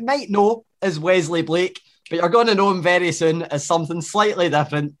man you might know as Wesley Blake, but you're going to know him very soon as something slightly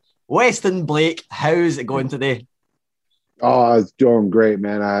different. Weston Blake, how's it going today? Oh, it's doing great,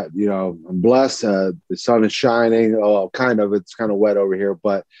 man. I'm blessed. The sun is shining. Oh, it's kind of wet over here,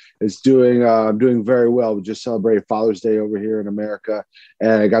 but it's doing. I'm doing very well. We just celebrated Father's Day over here in America,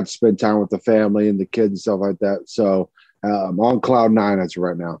 and I got to spend time with the family and the kids and stuff like that. So I'm on cloud nine as of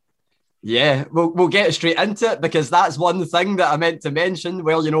right now. Yeah, we'll get straight into it because that's one thing that I meant to mention.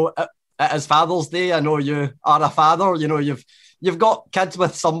 Well, it is Father's Day. I know you are a father. You've got kids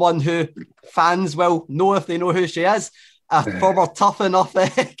with someone who fans will know if they know who she is. A former Tough Enough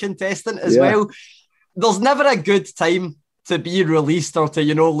contestant as well. There's never a good time to be released or to,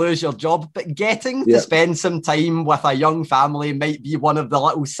 lose your job, but getting to spend some time with a young family might be one of the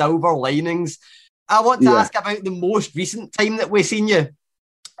little silver linings. I want to ask about the most recent time that we've seen you.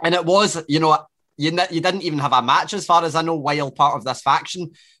 And it was, you didn't even have a match as far as I know while part of this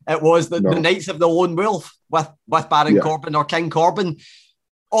faction. It was the Knights of the Lone Wolf with Baron Corbin or King Corbin.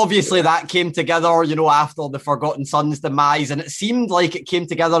 Obviously, that came together, after the Forgotten Son's demise, and it seemed like it came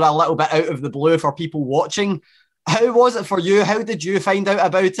together a little bit out of the blue for people watching. How was it for you? How did you find out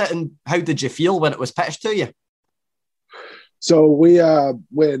about it, and how did you feel when it was pitched to you? So we,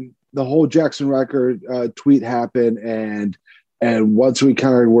 when the whole Jackson record tweet happened, and once we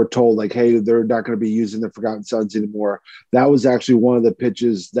kind of were told, like, hey, they're not going to be using the Forgotten Sons anymore, that was actually one of the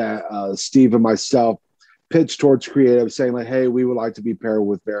pitches that Steve and myself pitched towards creative, saying like, hey, we would like to be paired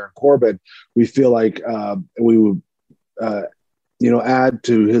with Baron Corbin. We feel like we would add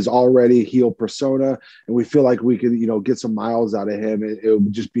to his already heel persona, and we feel like we could get some miles out of him. It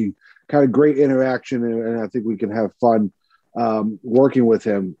would just be kind of great interaction, and I think we can have fun working with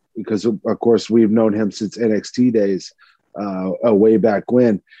him because of course we've known him since NXT days way back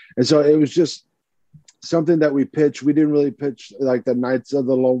when. And so it was just something that we pitched. We didn't really pitch like the Knights of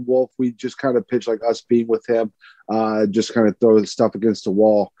the Lone Wolf. We just kind of pitched like us being with him, just kind of throw stuff against the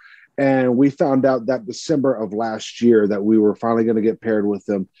wall. And we found out that December of last year that we were finally going to get paired with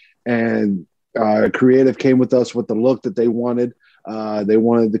them. And creative came with us with the look that they wanted. They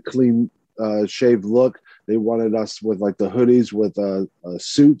wanted the clean shaved look. They wanted us with like the hoodies with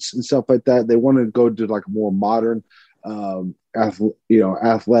suits and stuff like that. They wanted to go to like a more modern,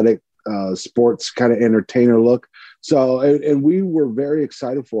 athletic sports kind of entertainer look. So, and we were very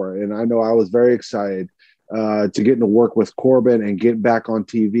excited for it. And I know I was very excited to get to work with Corbin and get back on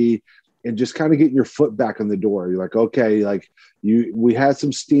TV and just kind of getting your foot back in the door. You're like, okay, like we had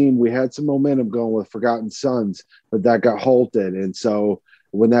some steam, we had some momentum going with Forgotten Sons, but that got halted. And so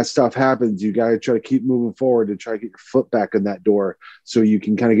when that stuff happens, you got to try to keep moving forward and try to get your foot back in that door so you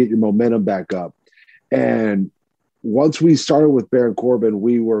can kind of get your momentum back up. And once we started with Baron Corbin,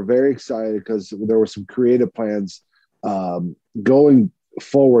 we were very excited because there were some creative plans going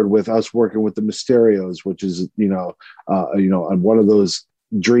forward with us working with the Mysterios, which is, one of those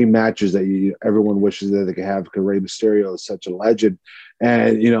dream matches that everyone wishes that they could have, because Rey Mysterio is such a legend.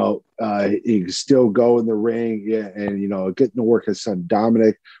 And, he can still go in the ring. Yeah, and, getting to work his son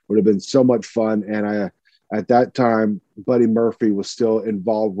Dominic would have been so much fun. And at that time, Buddy Murphy was still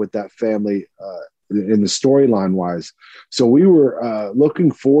involved with that family in the storyline wise. So we were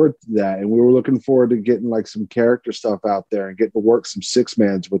looking forward to that. And we were looking forward to getting like some character stuff out there and getting to work some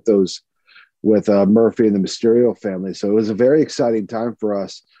six-mans with Murphy and the Mysterio family. So it was a very exciting time for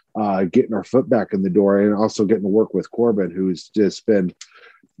us getting our foot back in the door and also getting to work with Corbin, who's just been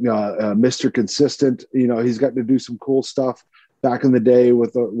Mr. Consistent. He's gotten to do some cool stuff back in the day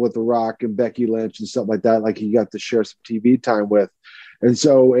with the Rock and Becky Lynch and stuff like that. Like he got to share some TV time with.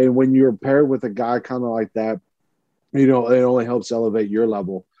 And when you're paired with a guy kind of like that, it only helps elevate your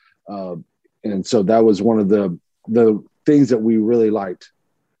level. And so that was one of the things that we really liked.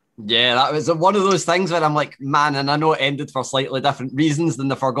 Yeah, that was one of those things where I'm like, man, and I know it ended for slightly different reasons than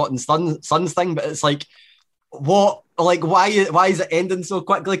the Forgotten Sons thing, but it's like, what? Like, why is it ending so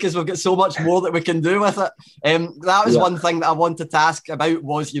quickly? Because we've got so much more that we can do with it. That was one thing that I wanted to ask about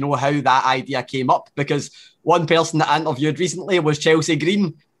was, how that idea came up, because one person that I interviewed recently was Chelsea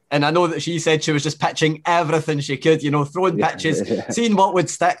Green, and I know that she said she was just pitching everything she could, throwing pitches, seeing what would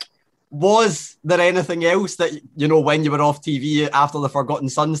stick. Was there anything else that, when you were off TV after the Forgotten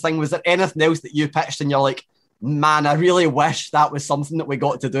Sons thing, was there anything else that you pitched and you're like, man, I really wish that was something that we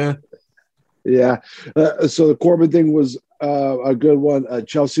got to do? Yeah. So the Corbin thing was a good one.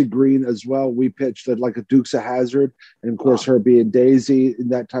 Chelsea Green as well. We pitched like a Dukes of Hazzard, and of course her being Daisy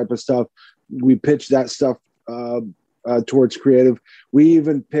and that type of stuff. We pitched that stuff towards creative. We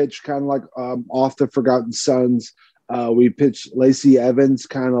even pitched kind of like off the Forgotten Sons. We pitched Lacey Evans,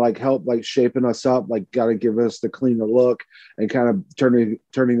 kind of like help, like shaping us up, like got to give us the cleaner look and kind of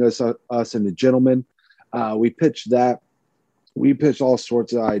turning us into gentlemen. We pitched that. We pitched all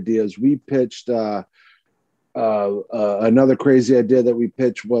sorts of ideas. We pitched another crazy idea that we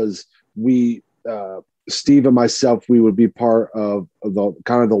pitched was Steve and myself, we would be part of the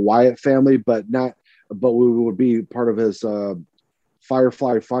kind of the Wyatt family, but we would be part of his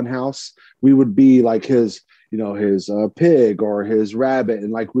Firefly Funhouse. We would be like his pig or his rabbit,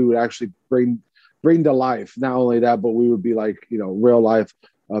 and like we would actually bring to life. Not only that, but we would be like real life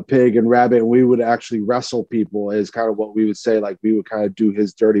pig and rabbit, and we would actually wrestle people is kind of what we would say. Like we would kind of do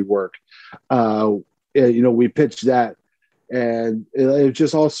his dirty work. We pitched that, and it was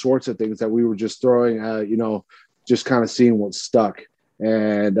just all sorts of things that we were just throwing. Just kind of seeing what stuck,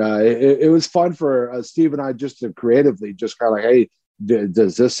 and it was fun for Steve and I just to creatively just kind of like, hey,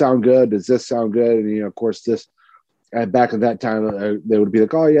 does this sound good? Does this sound good? And, of course, back at that time, they would be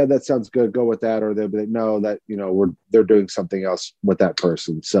like, oh, yeah, that sounds good. Go with that. Or they'd be like, no, that, they're doing something else with that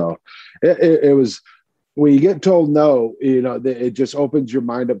person. So it was, when you get told no, it just opens your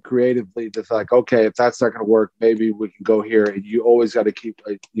mind up creatively to like, okay, if that's not going to work, maybe we can go here. And you always got to keep,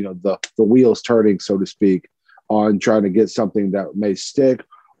 the wheels turning, so to speak, on trying to get something that may stick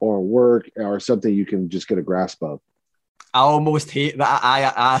or work or something you can just get a grasp of. I almost hate that I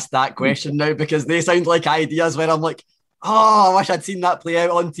asked that question now, because they sound like ideas where I'm like, oh, I wish I'd seen that play out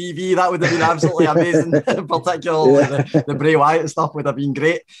on TV. That would have been absolutely amazing. Particularly the Bray Wyatt stuff would have been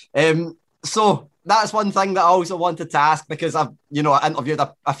great. So that's one thing that I also wanted to ask, because I've interviewed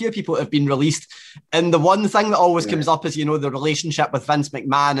a few people that have been released, and the one thing that always comes up is the relationship with Vince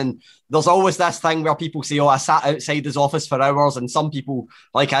McMahon, and there's always this thing where people say, oh, I sat outside his office for hours, and some people,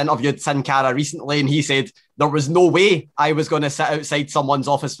 like I interviewed Sin Cara recently, and he said there was no way I was going to sit outside someone's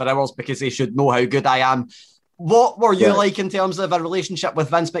office for hours because they should know how good I am. What were you Right. like in terms of a relationship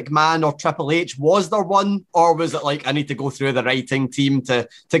with Vince McMahon or Triple H? Was there one, or was it like, I need to go through the writing team to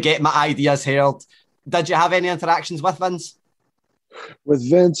get my ideas heard? Did you have any interactions with Vince? With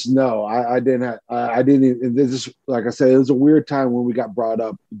Vince, no, I didn't. I didn't. Even, this is, like I said, it was a weird time when we got brought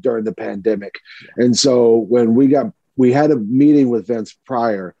up during the pandemic, and so when we had a meeting with Vince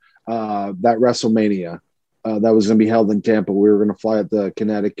prior that WrestleMania that was going to be held in Tampa. We were going to fly up to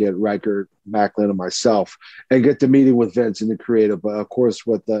Connecticut, Riker, Macklin, and myself, and get the meeting with Vince in the creative. But of course,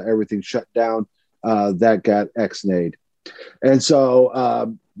 with everything shut down, that got ex-nayed. And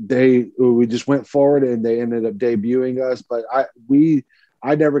so we just went forward, and they ended up debuting us. But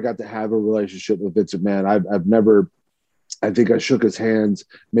I never got to have a relationship with Vince McMahon. I've never. I think I shook his hands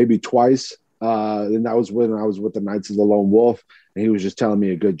maybe twice, and that was when I was with the Knights of the Lone Wolf, and he was just telling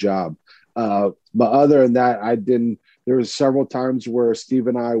me a good job. But other than that, I didn't. There was several times where Steve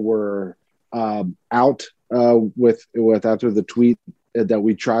and I were out with after the tweet that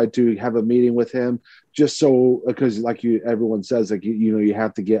we tried to have a meeting with him, just so, because like everyone says, like you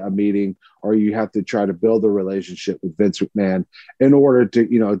have to get a meeting, or you have to try to build a relationship with Vince McMahon in order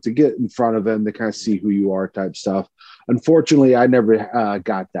to to get in front of him, to kind of see who you are type stuff. Unfortunately, I never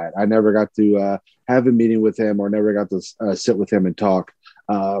got that. I never got to have a meeting with him, or never got to sit with him and talk.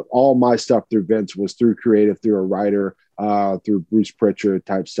 All my stuff through Vince was through creative, through a writer, through Bruce Pritchard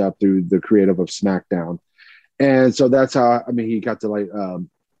type stuff, through the creative of SmackDown. And so that's how, he got to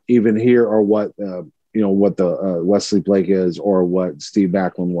even hear, or what the Wesley Blake is, or what Steve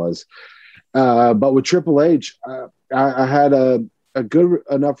Macklin was. But with Triple H, I had a good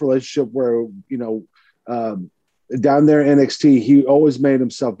enough relationship where, down there in NXT, he always made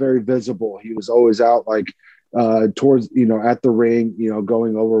himself very visible. He was always out towards, at the ring,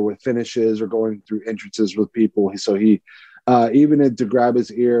 going over with finishes or going through entrances with people. So he even had to grab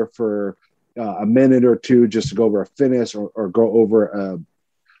his ear for a minute or two just to go over a finish, or go over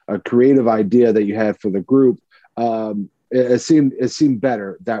a creative idea that you had for the group. It seemed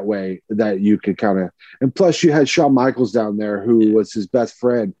better that way, that you could kind of, and plus you had Shawn Michaels down there, who was his best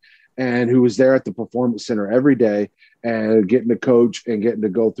friend, and who was there at the Performance Center every day, and getting to coach and getting to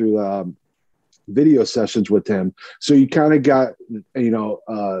go through video sessions with him. So you kind of got,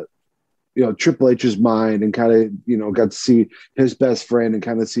 Triple H's mind, and kind of, got to see his best friend and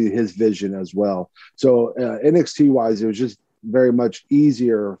kind of see his vision as well. So NXT wise, it was just very much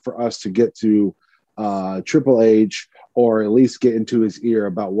easier for us to get to Triple H, or at least get into his ear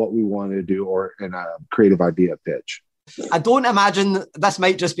about what we wanted to do, or in a creative idea pitch. I don't imagine this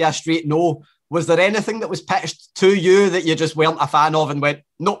might just be a straight no. Was there anything that was pitched to you that you just weren't a fan of and went,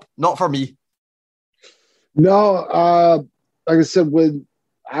 nope, not for me? No, like I said,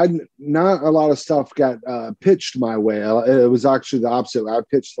 not a lot of stuff got pitched my way. It was actually the opposite. I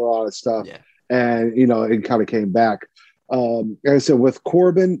pitched a lot of stuff, and it kind of came back. Like I said, with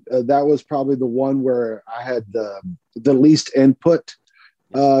Corbin, that was probably the one where I had the least input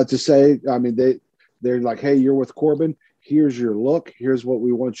to say. They're like, hey, you're with Corbin. Here's your look. Here's what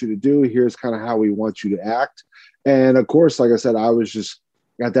we want you to do. Here's kind of how we want you to act. And of course, like I said, I was just,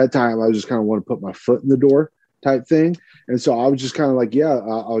 at that time, I was just kind of want to put my foot in the door type thing. And so I was just kind of like, yeah,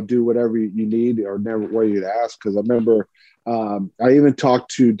 I'll do whatever you need, or never worry you to ask. Because I remember I even talked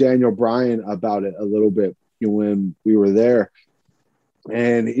to Daniel Bryan about it a little bit when we were there.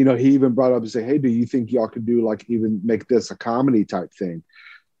 And, he even brought up and said, hey, do you think y'all could do even make this a comedy type thing?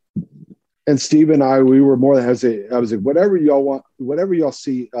 And Steve and I, we were more than hesitant. I was like, whatever y'all want, whatever y'all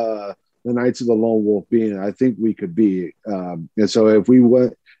see the Knights of the Lone Wolf being, I think we could be. And so if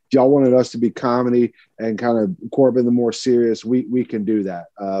y'all wanted us to be comedy and kind of Corbin the more serious, we can do that.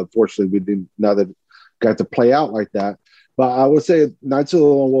 Fortunately, we didn't, now that got to play out like that. But I would say Knights of the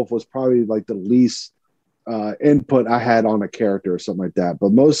Lone Wolf was probably the least input I had on a character or something like that.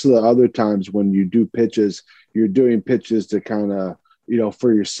 But most of the other times when you do pitches, you're doing pitches to kind of,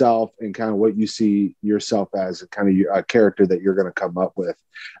 for yourself, and kind of what you see yourself as, kind of a character that you're going to come up with.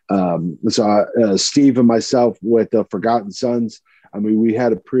 So Steve and myself with the Forgotten Sons, we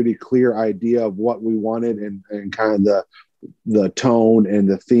had a pretty clear idea of what we wanted, and kind of the tone and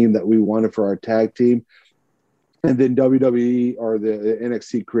the theme that we wanted for our tag team. And then WWE or the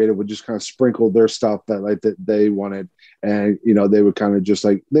NXT creative would just kind of sprinkle their stuff that they wanted. And, they would kind of just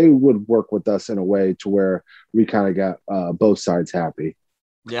they would work with us in a way to where we kind of got both sides happy.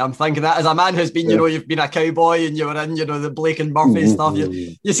 Yeah, I'm thinking that as a man who's been, you've been a cowboy and you were in, the Blake and Murphy stuff.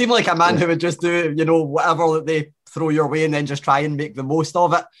 You seem like a man who would just do, whatever that they throw your way, and then just try and make the most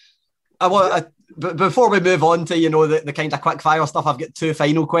of it. Before we move on to, the kind of quick fire stuff, I've got two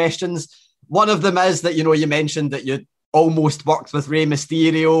final questions. One of them is that, you mentioned that you almost worked with Rey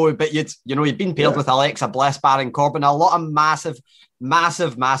Mysterio, but you'd been paired with Alexa Bliss, Baron Corbin, a lot of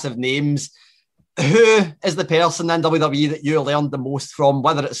massive names. Who is the person in WWE that you learned the most from,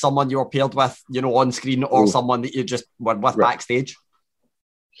 whether it's someone you were paired with, on screen, or someone that you just were with backstage?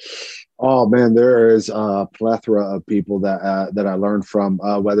 Oh man, there is a plethora of people that I learned from,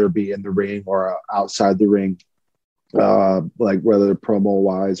 whether it be in the ring or outside the ring, like whether promo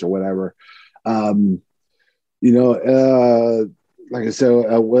wise or whatever. Like I said,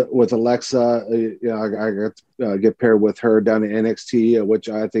 with Alexa, I got to get paired with her down in NXT, which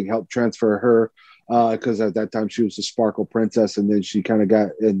I think helped transfer her, because at that time she was the Sparkle Princess, and then she kind of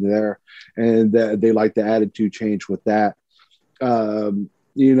got in there, and they liked the attitude change with that. I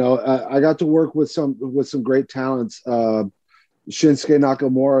got to work with some great talents. Shinsuke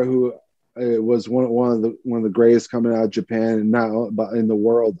Nakamura, who was one of the greatest coming out of Japan and now in the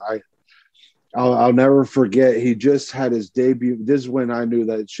world. I'll never forget. He just had his debut. This is when I knew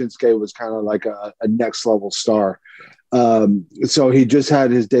that Shinsuke was kind of like a next level star. So he just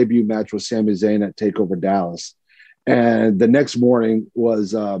had his debut match with Sami Zayn at TakeOver Dallas, and the next morning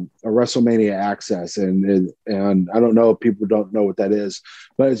was a WrestleMania Access, and I don't know if people don't know what that is,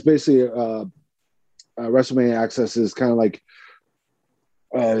 but it's basically WrestleMania Access is kind of like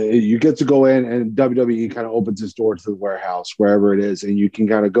you get to go in, and WWE kind of opens its door to the warehouse, wherever it is, and you can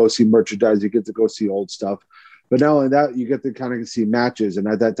kind of go see merchandise. You get to go see old stuff, but not only that, you get to kind of see matches. And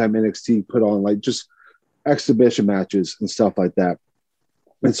at that time, NXT put on like just exhibition matches and stuff like that.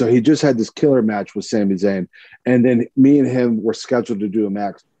 And so he just had this killer match with Sami Zayn, and then me and him were scheduled to do a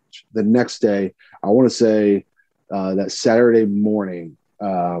match the next day. I want to say that Saturday morning.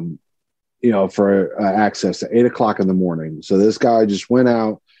 For access at 8:00 in the morning. So this guy just went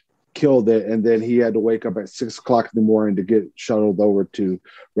out, killed it, and then he had to wake up at 6:00 in the morning to get shuttled over to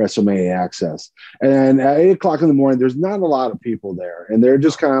WrestleMania Access. And at 8:00 in the morning, there's not a lot of people there, and they're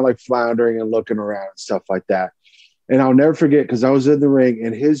just kind of like floundering and looking around and stuff like that. And I'll never forget, because I was in the ring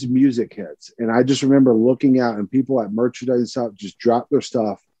and his music hits, and I just remember looking out, and people at merchandise and stuff just drop their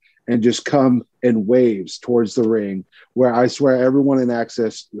stuff and just come in waves towards the ring, where I swear everyone in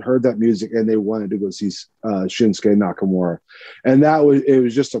Access heard that music and they wanted to go see Shinsuke Nakamura. And it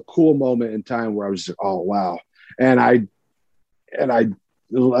was just a cool moment in time where I was like, oh, wow. And I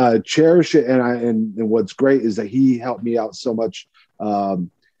cherish it. And what's great is that he helped me out so much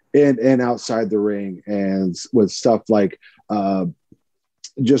in and outside the ring, and with stuff like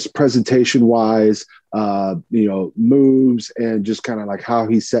just presentation wise, moves, and just kind of like how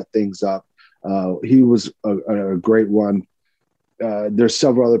he set things up. He was a great one. There's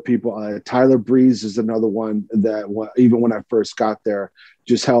several other people. Tyler Breeze is another one that even when I first got there,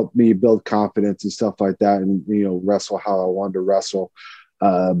 just helped me build confidence and stuff like that, and wrestle how I wanted to wrestle.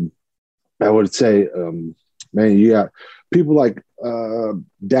 I would say, man, you got people like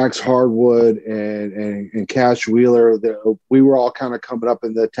Dax Hardwood and Cash Wheeler. We were all kind of coming up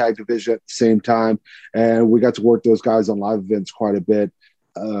in the tag division at the same time, and we got to work those guys on live events quite a bit.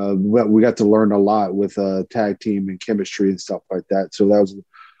 But we got to learn a lot with tag team and chemistry and stuff like that. So that was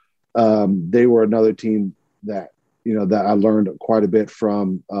they were another team that that I learned quite a bit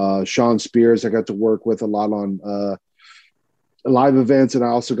from. Sean Spears, I got to work with a lot on live events, and I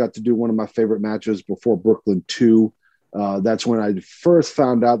also got to do one of my favorite matches before Brooklyn 2. That's when I first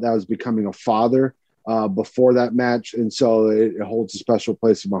found out that I was becoming a father before that match, and so it holds a special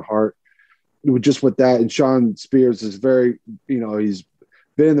place in my heart. Just with that, and Sean Spears is very, he's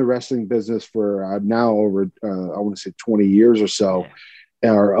been in the wrestling business for now over, I want to say 20 years or so,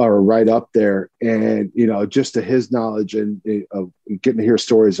 or right up there. And, just to his knowledge and getting to hear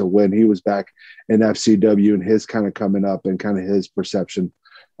stories of when he was back in FCW and his kind of coming up and kind of his perception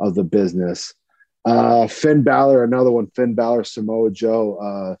of the business. Finn Balor, another one, Finn Balor, Samoa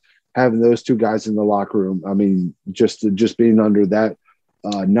Joe, having those two guys in the locker room. I mean, just being under that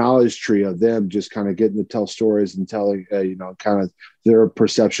knowledge tree of them, just kind of getting to tell stories and telling, kind of their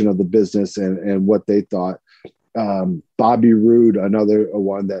perception of the business and what they thought. Bobby Roode, another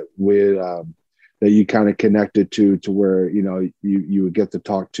one that that you kind of connected to where, you would get to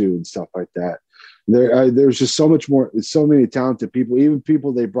talk to and stuff like that. There's just so much more, so many talented people, even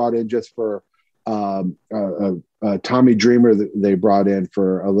people they brought in just for Tommy Dreamer that they brought in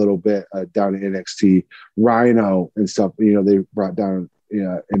for a little bit down in NXT, Rhino and stuff, they brought down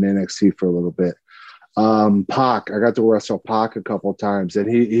in NXT for a little bit. Pac, I got to wrestle Pac a couple of times, and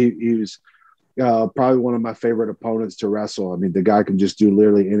he was probably one of my favorite opponents to wrestle. I mean, the guy can just do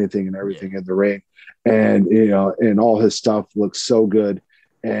literally anything and everything in the ring, and and all his stuff looks so good,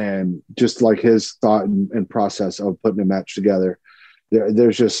 and just like his thought and process of putting a match together,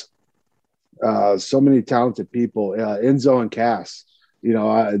 there's just So many talented people, Enzo and Cass.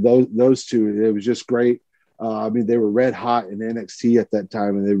 Those two. It was just great. They were red hot in NXT at that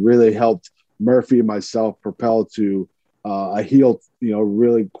time, and they really helped Murphy and myself propel to a heel,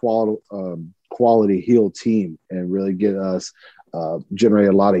 really quality heel team, and really get us generate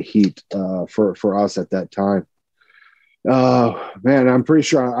a lot of heat for us at that time. Man, I'm pretty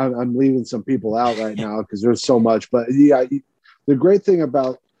sure I'm leaving some people out right now because there's so much. But yeah, the great thing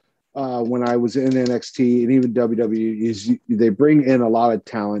about when I was in NXT and even WWE is they bring in a lot of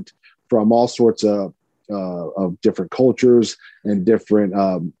talent from all sorts of different cultures and different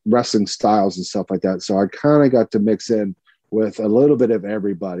wrestling styles and stuff like that. So I kind of got to mix in with a little bit of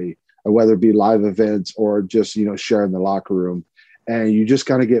everybody, whether it be live events or just, sharing the locker room. And you just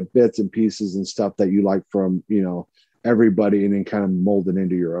kind of get bits and pieces and stuff that you like from, everybody, and then kind of mold it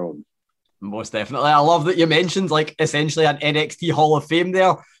into your own. Most definitely. I love that you mentioned essentially an NXT Hall of Fame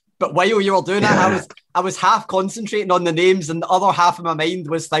there. But while you were doing it, I was half concentrating on the names, and the other half of my mind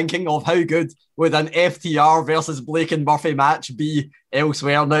was thinking of how good would an FTR versus Blake and Murphy match be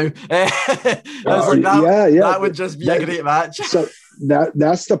elsewhere now. That would just be a great match. So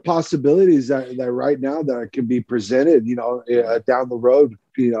that's the possibilities that right now that can be presented, down the road.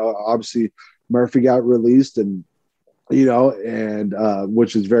 Obviously Murphy got released, and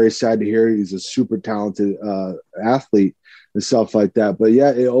which is very sad to hear. He's a super talented athlete and stuff like that. But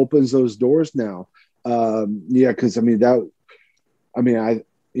yeah, it opens those doors now. Because that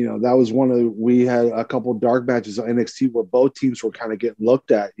was we had a couple dark matches on NXT where both teams were kind of getting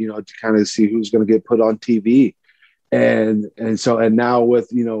looked at, to kind of see who's going to get put on TV. And now with,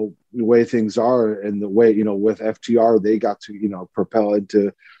 the way things are and the way, with FTR, they got to, propel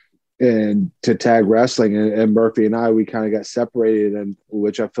into and to tag wrestling, and Murphy and we kind of got separated, and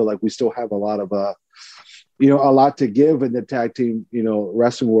which I feel like we still have a lot of a lot to give in the tag team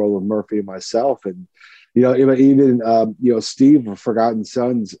wrestling world with Murphy and myself, and even Steve or Forgotten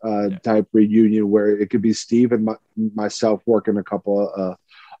Sons type reunion where it could be Steve and myself working a couple of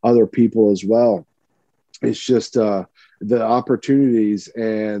other people as well. It's just the opportunities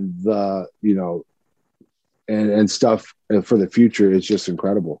and the and stuff for the future is just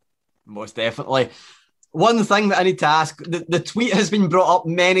incredible. Most definitely. One thing that I need to ask, the tweet has been brought up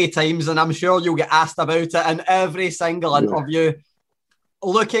many times, and I'm sure you'll get asked about it in every single interview.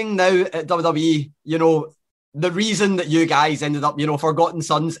 Looking now at WWE, the reason that you guys ended up, Forgotten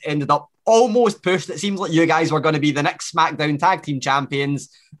Sons ended up almost pushed. It seems like you guys were going to be the next SmackDown Tag Team Champions,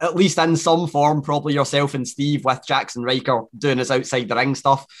 at least in some form, probably yourself and Steve with Jackson Riker doing his outside the ring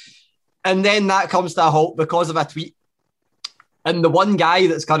stuff. And then that comes to a halt because of a tweet. And the one guy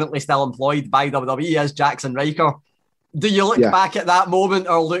that's currently still employed by WWE is Jackson Riker. Do you look back at that moment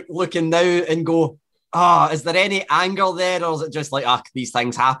or looking now and go, is there any anger there, or is it just like, these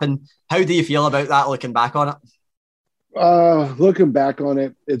things happen? How do you feel about that looking back on it? Looking back on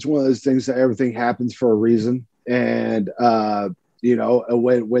it, it's one of those things that everything happens for a reason. And,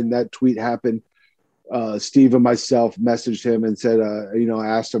 when that tweet happened, Steve and myself messaged him and said,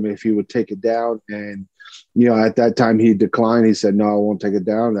 asked him if he would take it down. And, at that time he declined. He said, no, I won't take it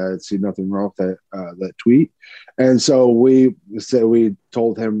down. I see nothing wrong with that tweet. And so we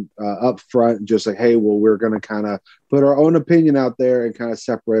told him up front, just like, hey, well, we're going to kind of put our own opinion out there and kind of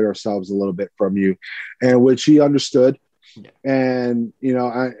separate ourselves a little bit from you, and which he understood. Yeah. And,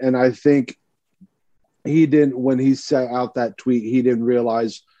 I think he didn't, when he set out that tweet, he didn't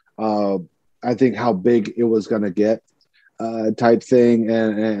realize, I think how big it was going to get. Type thing,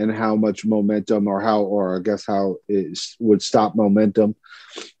 and how much momentum or I guess how it would stop momentum.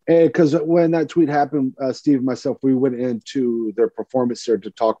 Because when that tweet happened, Steve and myself, we went into their performance center to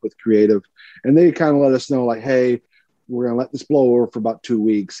talk with creative, and they kind of let us know, like, hey, we're going to let this blow over for about 2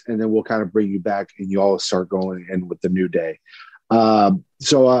 weeks, and then we'll kind of bring you back and you all start going in with the new day.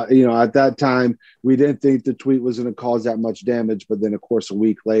 So at that time, we didn't think the tweet was going to cause that much damage, but then of course a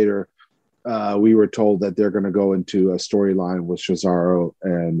week later, we were told that they're going to go into a storyline with Cesaro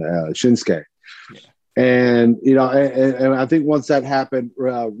and Shinsuke. Yeah. And, and I think once that happened,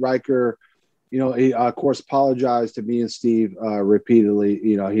 Riker, he of course apologized to me and Steve repeatedly.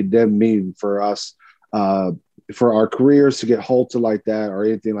 He didn't mean for us, for our careers to get halted like that or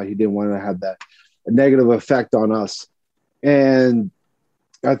anything. Like, he didn't want to have that negative effect on us. And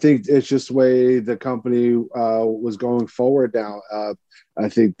I think it's just the way the company was going forward now. I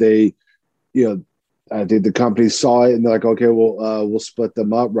think I think the company saw it and they're like, okay, we'll split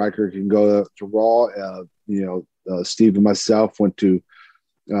them up. Riker can go to Raw. Steve and myself went to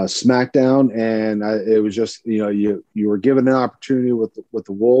SmackDown, and it was just, you were given an opportunity with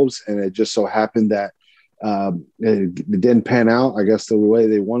the Wolves, and it just so happened that it didn't pan out, I guess, the way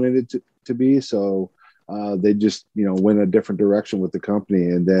they wanted it to be. So they just, went a different direction with the company.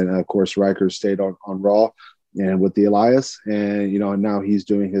 And then, of course, Riker stayed on Raw and with the Elias. And, now he's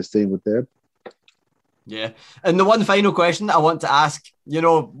doing his thing with them. Yeah. And the one final question I want to ask,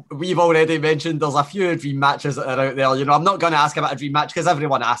 we've already mentioned there's a few dream matches that are out there. I'm not going to ask about a dream match because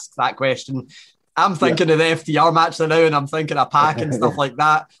everyone asks that question. I'm thinking of the FTR match now, and I'm thinking of Pac and stuff like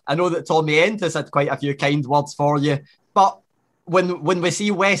that. I know that Tommy Entis had quite a few kind words for you, but when we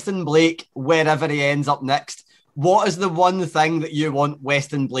see Weston Blake, wherever he ends up next, what is the one thing that you want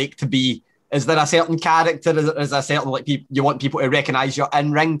Weston Blake to be? Is there a certain character? Is there a certain you want people to recognise your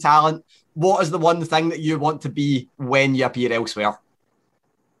in-ring talent? What is the one thing that you want to be when you appear elsewhere?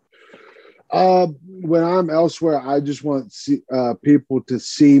 When I'm elsewhere, I just want people to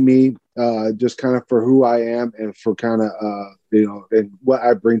see me just kind of for who I am and for kind of, and what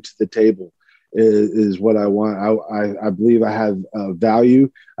I bring to the table is what I want. I believe I have value.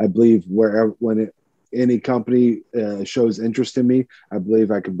 I believe any company shows interest in me, I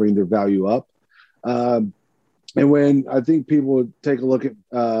believe I can bring their value up. And when I think people take a look at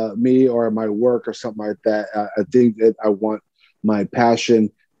me or my work or something like that, I think that I want my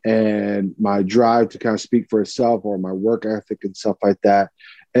passion and my drive to kind of speak for itself, or my work ethic and stuff like that.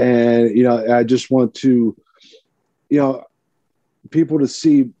 And, I just want to, people to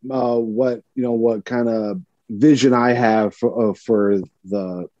see what kind of vision I have for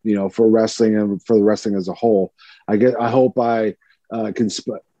the, for wrestling and for the wrestling as a whole. I hope I can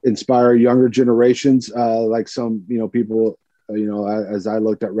inspire younger generations, like some, people, as I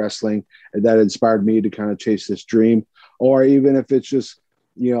looked at wrestling, and that inspired me to kind of chase this dream. Or even if it's just,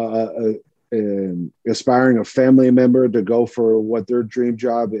 aspiring a family member to go for what their dream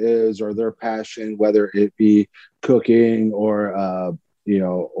job is or their passion, whether it be cooking or,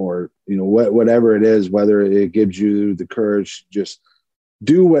 whatever it is, whether it gives you the courage, just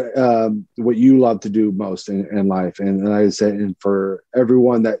do what you love to do most in life. And like I said, and for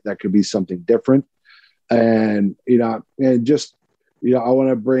everyone that could be something different. And, and just, I want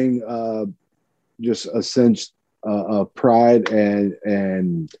to bring just a sense of pride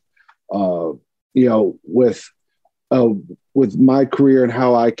and with my career and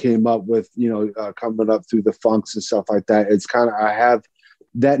how I came up with, coming up through the funks and stuff like that. It's kind of, I have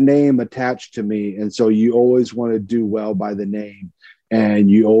that name attached to me. And so you always want to do well by the name,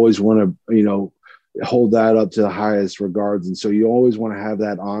 and you always want to, hold that up to the highest regards. And so you always want to have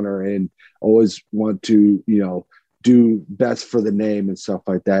that honor and always want to, do best for the name and stuff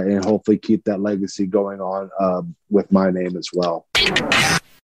like that, and hopefully keep that legacy going on with my name as well.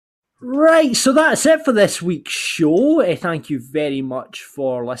 Right, so that's it for this week's show. Thank you very much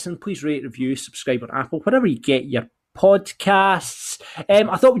for listening. Please rate, review, subscribe on Apple, wherever you get your podcasts.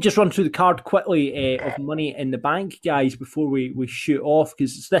 I thought we'd just run through the card quickly of Money in the Bank, guys, before we shoot off,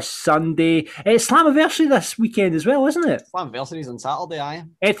 because it's this Sunday. It's Slammiversary this weekend as well, isn't it? Slammiversary's on Saturday, aye.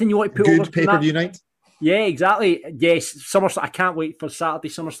 Anything you want to put Good over pay-per-view night? Yeah, exactly. Yes, SummerSlam. I can't wait for Saturday.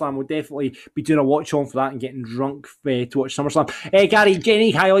 SummerSlam. We'll definitely be doing a watch on for that and getting drunk to watch SummerSlam. Gary,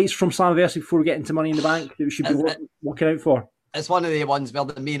 any highlights from Slammiversary before we get into Money in the Bank that we should be looking out for? It's one of the ones where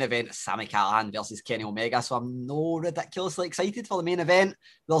the main event is Sami Callihan versus Kenny Omega, so I'm no ridiculously excited for the main event.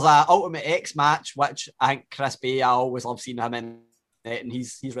 There's a Ultimate X match, which I think Chris Bay, I always love seeing him in it, and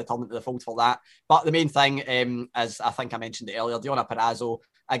he's returning to the fold for that. But the main thing, as I think I mentioned it earlier, Deonna Purrazzo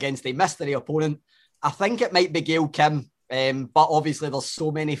against a mystery opponent. I think it might be Gail Kim, but obviously there's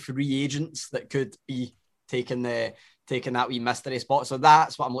so many free agents that could be taking that wee mystery spot. So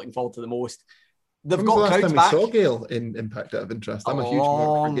that's what I'm looking forward to the most. They've got last crowds time back. We saw Gail in Impact out of interest. I'm a huge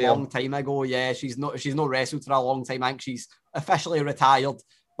mark for Gail. Long time ago, yeah. She's not wrestled for a long time. I think she's officially retired.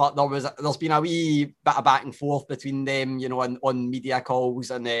 But there's been a wee bit of back and forth between them, on media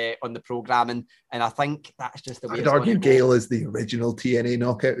calls and on the programming, and I think that's just the way. I'd argue Gail is the original TNA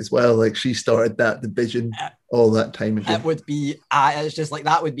knockout as well. Like, she started that division all that time ago. It would be, it's just like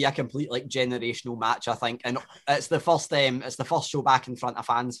that would be a complete generational match, I think, and it's the first show back in front of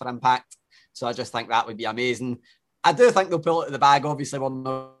fans for Impact, so I just think that would be amazing. I do think they'll pull it to the bag. Obviously, we're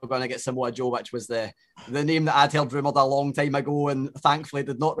not going to get Samoa Joe, which was the name that I'd heard rumoured a long time ago, and thankfully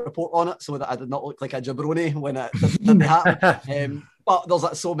did not report on it, so that I did not look like a jabroni when it didn't happen. But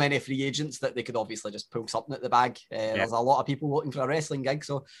there's so many free agents that they could obviously just pull something at the bag. There's a lot of people looking for a wrestling gig,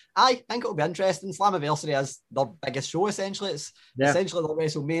 so I think it'll be interesting. Slammiversary is their biggest show, essentially. It's essentially their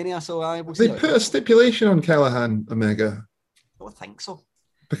WrestleMania, so we'll see. They put a stipulation on Callahan Omega. I don't think so.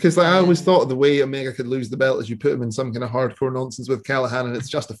 Because I always thought the way Omega could lose the belt is you put him in some kind of hardcore nonsense with Callahan and it's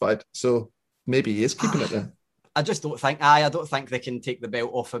justified. So maybe he is keeping it there. I just don't think. I don't think they can take the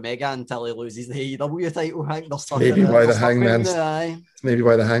belt off Omega until he loses the AEW title. I think they're stuck. Maybe why the Hangman's maybe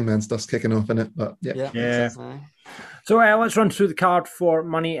why the Hangman stuff's kicking off in it, but yeah. So let's run through the card for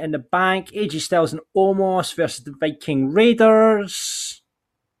Money in the Bank. AJ Styles and Omos versus the Viking Raiders.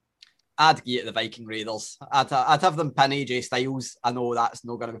 I'd get the Viking Raiders. I'd have them pin AJ Styles. I know that's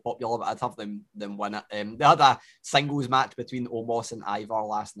not going to be popular, but I'd have them win it. They had a singles match between Omos and Ivar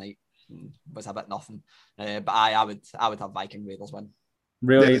last night. It was a bit nothing, but I would have Viking Raiders win.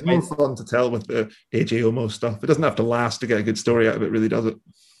 Really, it's more fun to tell with the AJ Omos stuff. It doesn't have to last to get a good story out of it, really, does it?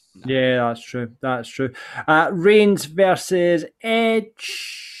 Yeah, that's true. That's true. Reigns versus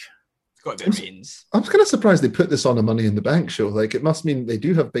Edge. It's got to be Reigns. I'm kind of surprised they put this on a Money in the Bank show. Like, it must mean they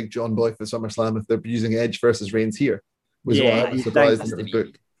do have Big John Boy for SummerSlam if they're using Edge versus Reigns here. Was what I was surprised that it was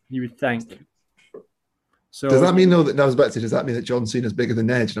booked. You would think. So does that mean though that I was about to say? Does that mean that John Cena is bigger than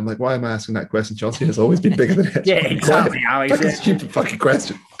Edge? And I'm like, why am I asking that question? John Cena's always been bigger than Edge. Yeah, exactly, Alex. That's a stupid fucking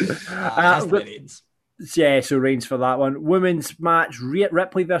question. Yeah, so Reigns for that one. Women's match: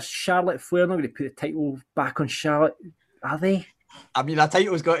 Ripley versus Charlotte Flair. Not going to put the title back on Charlotte, are they? I mean, a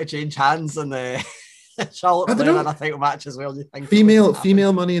title's got to change hands, and the Charlotte Flair had a title match as well. Do you think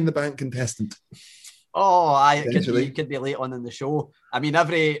female Money in the Bank contestant? Oh, it could be late on in the show. I mean,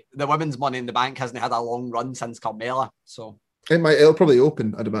 the women's Money in the Bank hasn't had a long run since Carmella, so it'll probably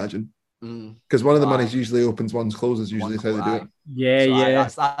open, I'd imagine, because one of the monies usually opens, one's closes. Usually, is how they do it. Yeah.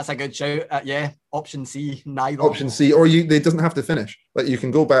 That's a good shout. Option C, neither. Option C, or they doesn't have to finish. Like, you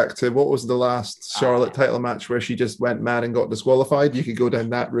can go back to what was the last Charlotte title match where she just went mad and got disqualified. You could go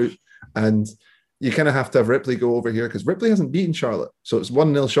down that route, and you kind of have to have Ripley go over here because Ripley hasn't beaten Charlotte, so it's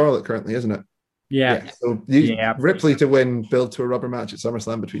 1-0 Charlotte currently, isn't it? Yeah. So Ripley to win, build to a rubber match at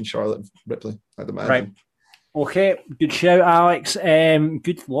SummerSlam between Charlotte and Ripley, I'd imagine. Right. Okay, good shout, Alex.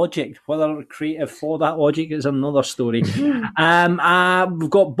 Good logic. Whether creative for that logic is another story. We've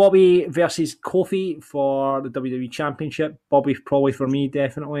got Bobby versus Kofi for the WWE Championship. Bobby probably for me,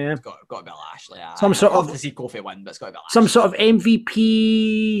 definitely. It's got to be Lashley. Some sort of to see Kofi win, but it's got to be Lashley. Some sort of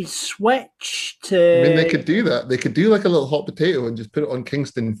MVP switch to. I mean, they could do that. They could do like a little hot potato and just put it on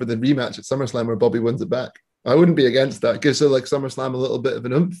Kingston for the rematch at SummerSlam where Bobby wins it back. I wouldn't be against that. Gives her like SummerSlam a little bit of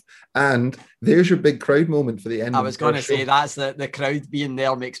an oomph. And there's your big crowd moment for the end. I was going to say that's the crowd being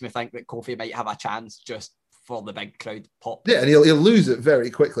there makes me think that Kofi might have a chance just for the big crowd pop. Yeah, and he'll lose it very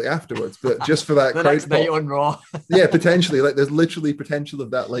quickly afterwards, but just for that the crowd next night pop. on Raw. Yeah, potentially. Like, there's literally potential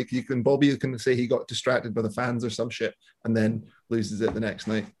of that. Like, Bobby can say he got distracted by the fans or some shit and then loses it the next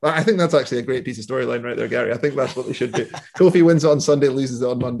night. I think that's actually a great piece of storyline right there, Gary. I think that's what they should do. Kofi wins it on Sunday, loses it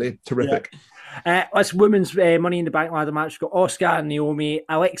on Monday. Terrific. Yeah. Let's women's Money in the Bank ladder match. We've got Asuka and Naomi,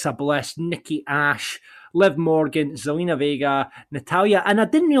 Alexa Bliss, Nikki Ash, Liv Morgan, Zelina Vega, Natalia, and I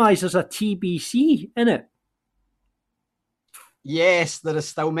didn't realise there's a TBC in it. Yes, there is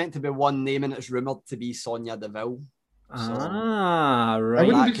still meant to be one name, and it's rumoured to be Sonya Deville. Right. I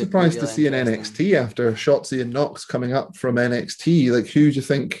wouldn't be surprised to see an NXT after Shotzi and Knox coming up from NXT. Like, who do you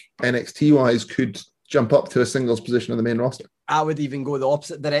think NXT-wise could jump up to a singles position on the main roster? I would even go the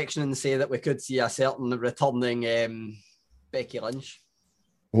opposite direction and say that we could see a certain returning Becky Lynch.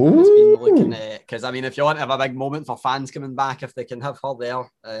 Because, I mean, if you want to have a big moment for fans coming back, if they can have her there,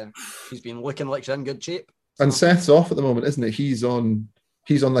 she's been looking like she's in good shape. And Seth's off at the moment, isn't it? He's on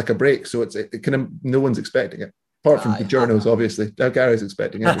like a break, so it kind of no one's expecting it. Apart from the journos, obviously. Now Gary's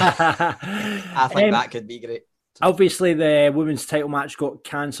expecting it. I think that could be great. Obviously, the women's title match got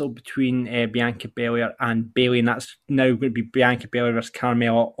cancelled between Bianca Belair and Bayley, and that's now going to be Bianca Belair versus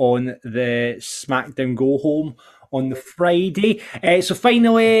Carmella on the SmackDown Go Home on the Friday. So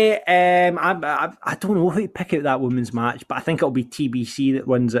finally, I don't know who to pick out that women's match, but I think it'll be TBC that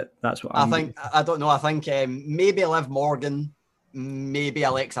wins it. That's what I think. I don't know. I think maybe Liv Morgan, maybe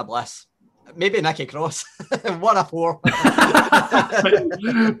Alexa Bliss. Maybe Nikki Cross. What a four.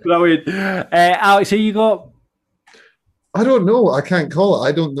 Brilliant. Alex, who you got? I don't know. I can't call it.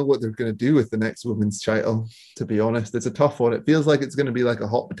 I don't know what they're going to do with the next women's title, to be honest. It's a tough one. It feels like it's going to be like a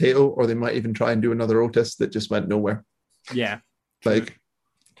hot potato, or they might even try and do another Otis that just went nowhere. Yeah. Like,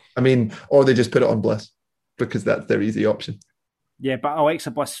 I mean, or they just put it on Bliss because that's their easy option. Yeah, but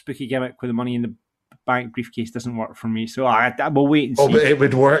Alexa Bliss' spooky gimmick with the Money in the Bank briefcase doesn't work for me, so I will wait and see. Oh, but it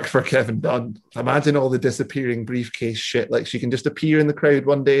would work for Kevin Dunn. Imagine all the disappearing briefcase shit. Like, she can just appear in the crowd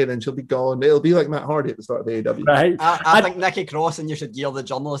one day and then she'll be gone. It'll be like Matt Hardy at the start of the AEW. Right. I think Nikki Cross, and you should gear the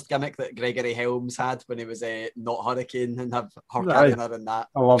journalist gimmick that Gregory Helms had when he was not Hurricane, and have her carrying her in that.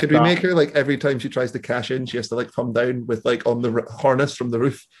 Could we make her, like, every time she tries to cash in, she has to, like, come down with, like, on the harness from the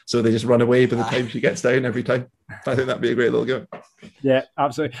roof, so they just run away by the time she gets down every time. I think that'd be a great little gimmick. Yeah,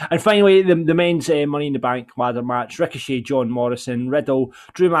 absolutely. And finally, the men's Money in the Bank ladder match: Ricochet, John Morrison, Riddle,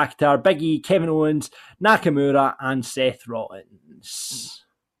 Drew McIntyre, Big E, Kevin Owens, Nakamura, and Seth Rollins. points.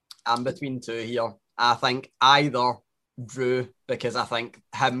 I'm between two here. I think either Drew, because I think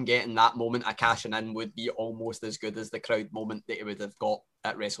him getting that moment of cashing in would be almost as good as the crowd moment that he would have got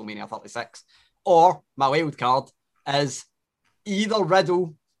at WrestleMania 36. Or my wild card is either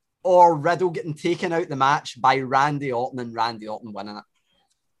Riddle or Riddle getting taken out the match by Randy Orton and Randy Orton winning it.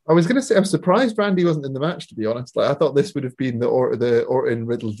 I was going to say, I'm surprised Randy wasn't in the match, to be honest. Like, I thought this would have been the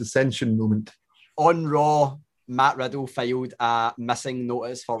Orton-Riddle dissension moment. On Raw, Matt Riddle filed a missing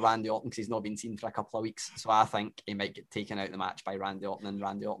notice for Randy Orton because he's not been seen for a couple of weeks. So I think he might get taken out the match by Randy Orton and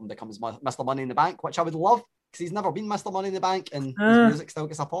Randy Orton becomes Mr. Money in the Bank, which I would love because he's never been Mr. Money in the Bank and his music still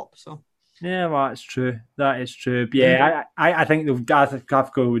gets a pop. So yeah, well, that's true. That is true. But yeah, I think they've got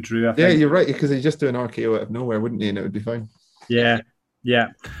to go with Drew. I think. Yeah, you're right, because he'd just do an RKO out of nowhere, wouldn't he? And it would be fine. Yeah.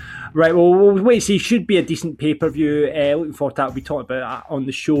 Right, well, we'll wait and see. Should be a decent pay-per-view. Looking forward to that. We'll be talking about that on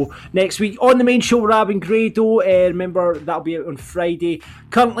the show next week. On the main show, we're having Grado. Remember, that'll be out on Friday.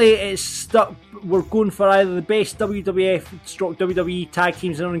 Currently, it's stuck. We're going for either the best WWF/WWE tag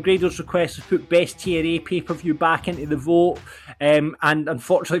teams, and on Grado's request, we've put best TNA pay-per-view back into the vote. And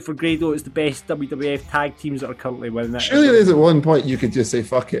unfortunately for Grado, it's the best WWF tag teams that are currently winning it. Surely there's at one point you could just say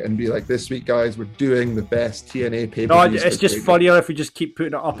fuck it and be like, this week, guys, we're doing the best TNA pay-per-views. No, it's just funnier if we just keep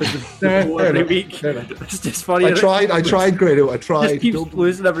putting it up as every week. It's just funny. I tried, Grado. I tried. Just keeps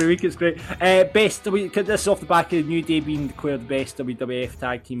losing every week. It's great. This is off the back of the New Day being declared the best WWF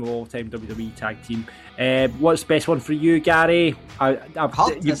tag team of all time, WWE tag team. What's the best one for you, Gary?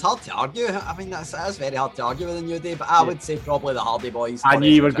 It's hard to argue. I mean, that's very hard to argue with the New Day, but I would say probably the Hardy Boys. I knew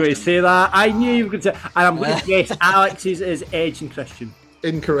you were going to say that. I knew you were going to say, and I'm going to guess Alex's is Edge and Christian.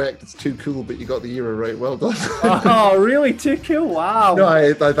 Incorrect. It's Too Cool, but you got the era right. Well done. Oh, really? Too Cool? Wow. No,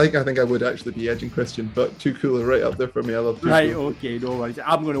 I think I would actually be Edge and Christian, but Too Cool are right up there for me. I love Too Cool. Okay, no worries.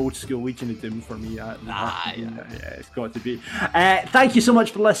 I'm going to old school Legion of Doom for me. Yeah, it's got to be. Thank you so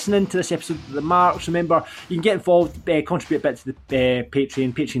much for listening to this episode of The Marks. Remember, you can get involved, contribute a bit to the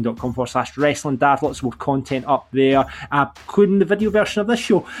Patreon, patreon.com/wrestling daft. Lots more content up there, including the video version of this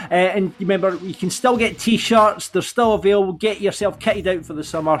show. And remember, you can still get t-shirts. They're still available. Get yourself kitted out for the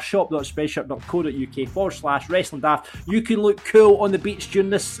summer. shop.spreadshirt.co.uk/wrestling daft. You can look cool on the beach during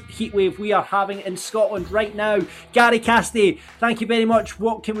this heat wave we are having in Scotland right now. Gary Cassidy, thank you very much.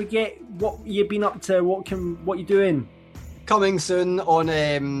 What can we get? What you been up to? What you doing? Coming soon on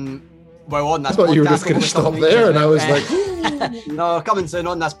on this I thought podcast. You were just going to stop there, and I was like, no, coming soon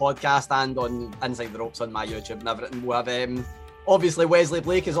on this podcast and on Inside the Ropes on my YouTube and everything. We'll have obviously Wesley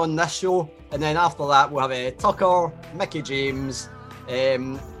Blake is on this show, and then after that we'll have Tucker, Mickey James,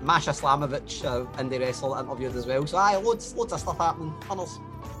 Masha Slamovich, indie wrestler, interviewed as well. So loads of stuff happening. Tunnels.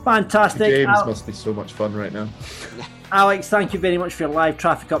 Fantastic. James must be so much fun right now. Alex, thank you very much for your live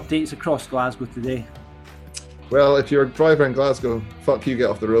traffic updates across Glasgow today. Well, if you're a driver in Glasgow, fuck you, get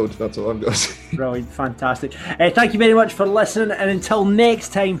off the road. That's all I'm going to say. Brilliant, fantastic. Thank you very much for listening, and until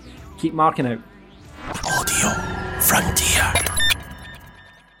next time, keep marking out. Audio Frontier.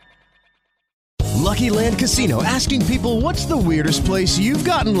 Lucky Land Casino, asking people, what's the weirdest place you've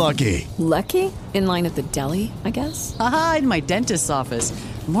gotten lucky? Lucky? In line at the deli, I guess? Aha, in my dentist's office.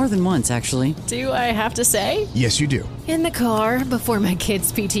 More than once, actually. Do I have to say? Yes, you do. In the car before my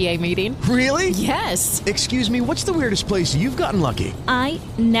kids' PTA meeting. Really? Yes. Excuse me, what's the weirdest place you've gotten lucky? I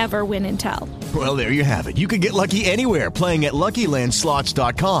never win and tell. Well, there you have it. You can get lucky anywhere, playing at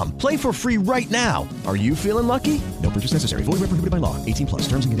LuckyLandSlots.com. Play for free right now. Are you feeling lucky? No purchase necessary. Void where prohibited by law. 18+.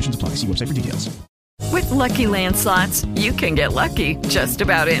 Terms and conditions apply. See website for details. With Lucky Land Slots, you can get lucky just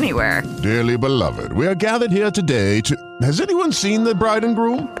about anywhere. Dearly beloved, we are gathered here today to... Has anyone seen the bride and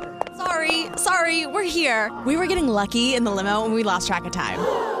groom? Sorry, we're here. We were getting lucky in the limo and we lost track of time.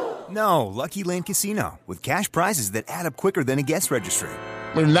 No, Lucky Land Casino, with cash prizes that add up quicker than a guest registry.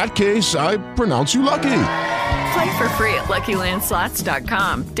 In that case, I pronounce you lucky. Play for free at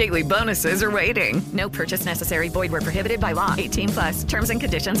LuckyLandSlots.com. Daily bonuses are waiting. No purchase necessary. Void where prohibited by law. 18+. Terms and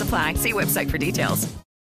conditions apply. See website for details.